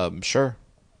 Yeah. Sure.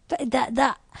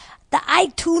 The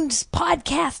iTunes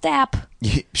podcast app.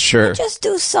 Sure. Just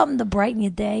do something to brighten your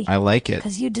day. I like it.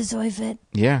 Because you deserve it.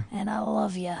 Yeah. And I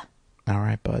love you. All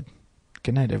right, bud.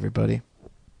 Good night, everybody.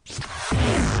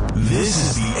 This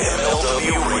is the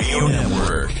MLW Radio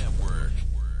Network.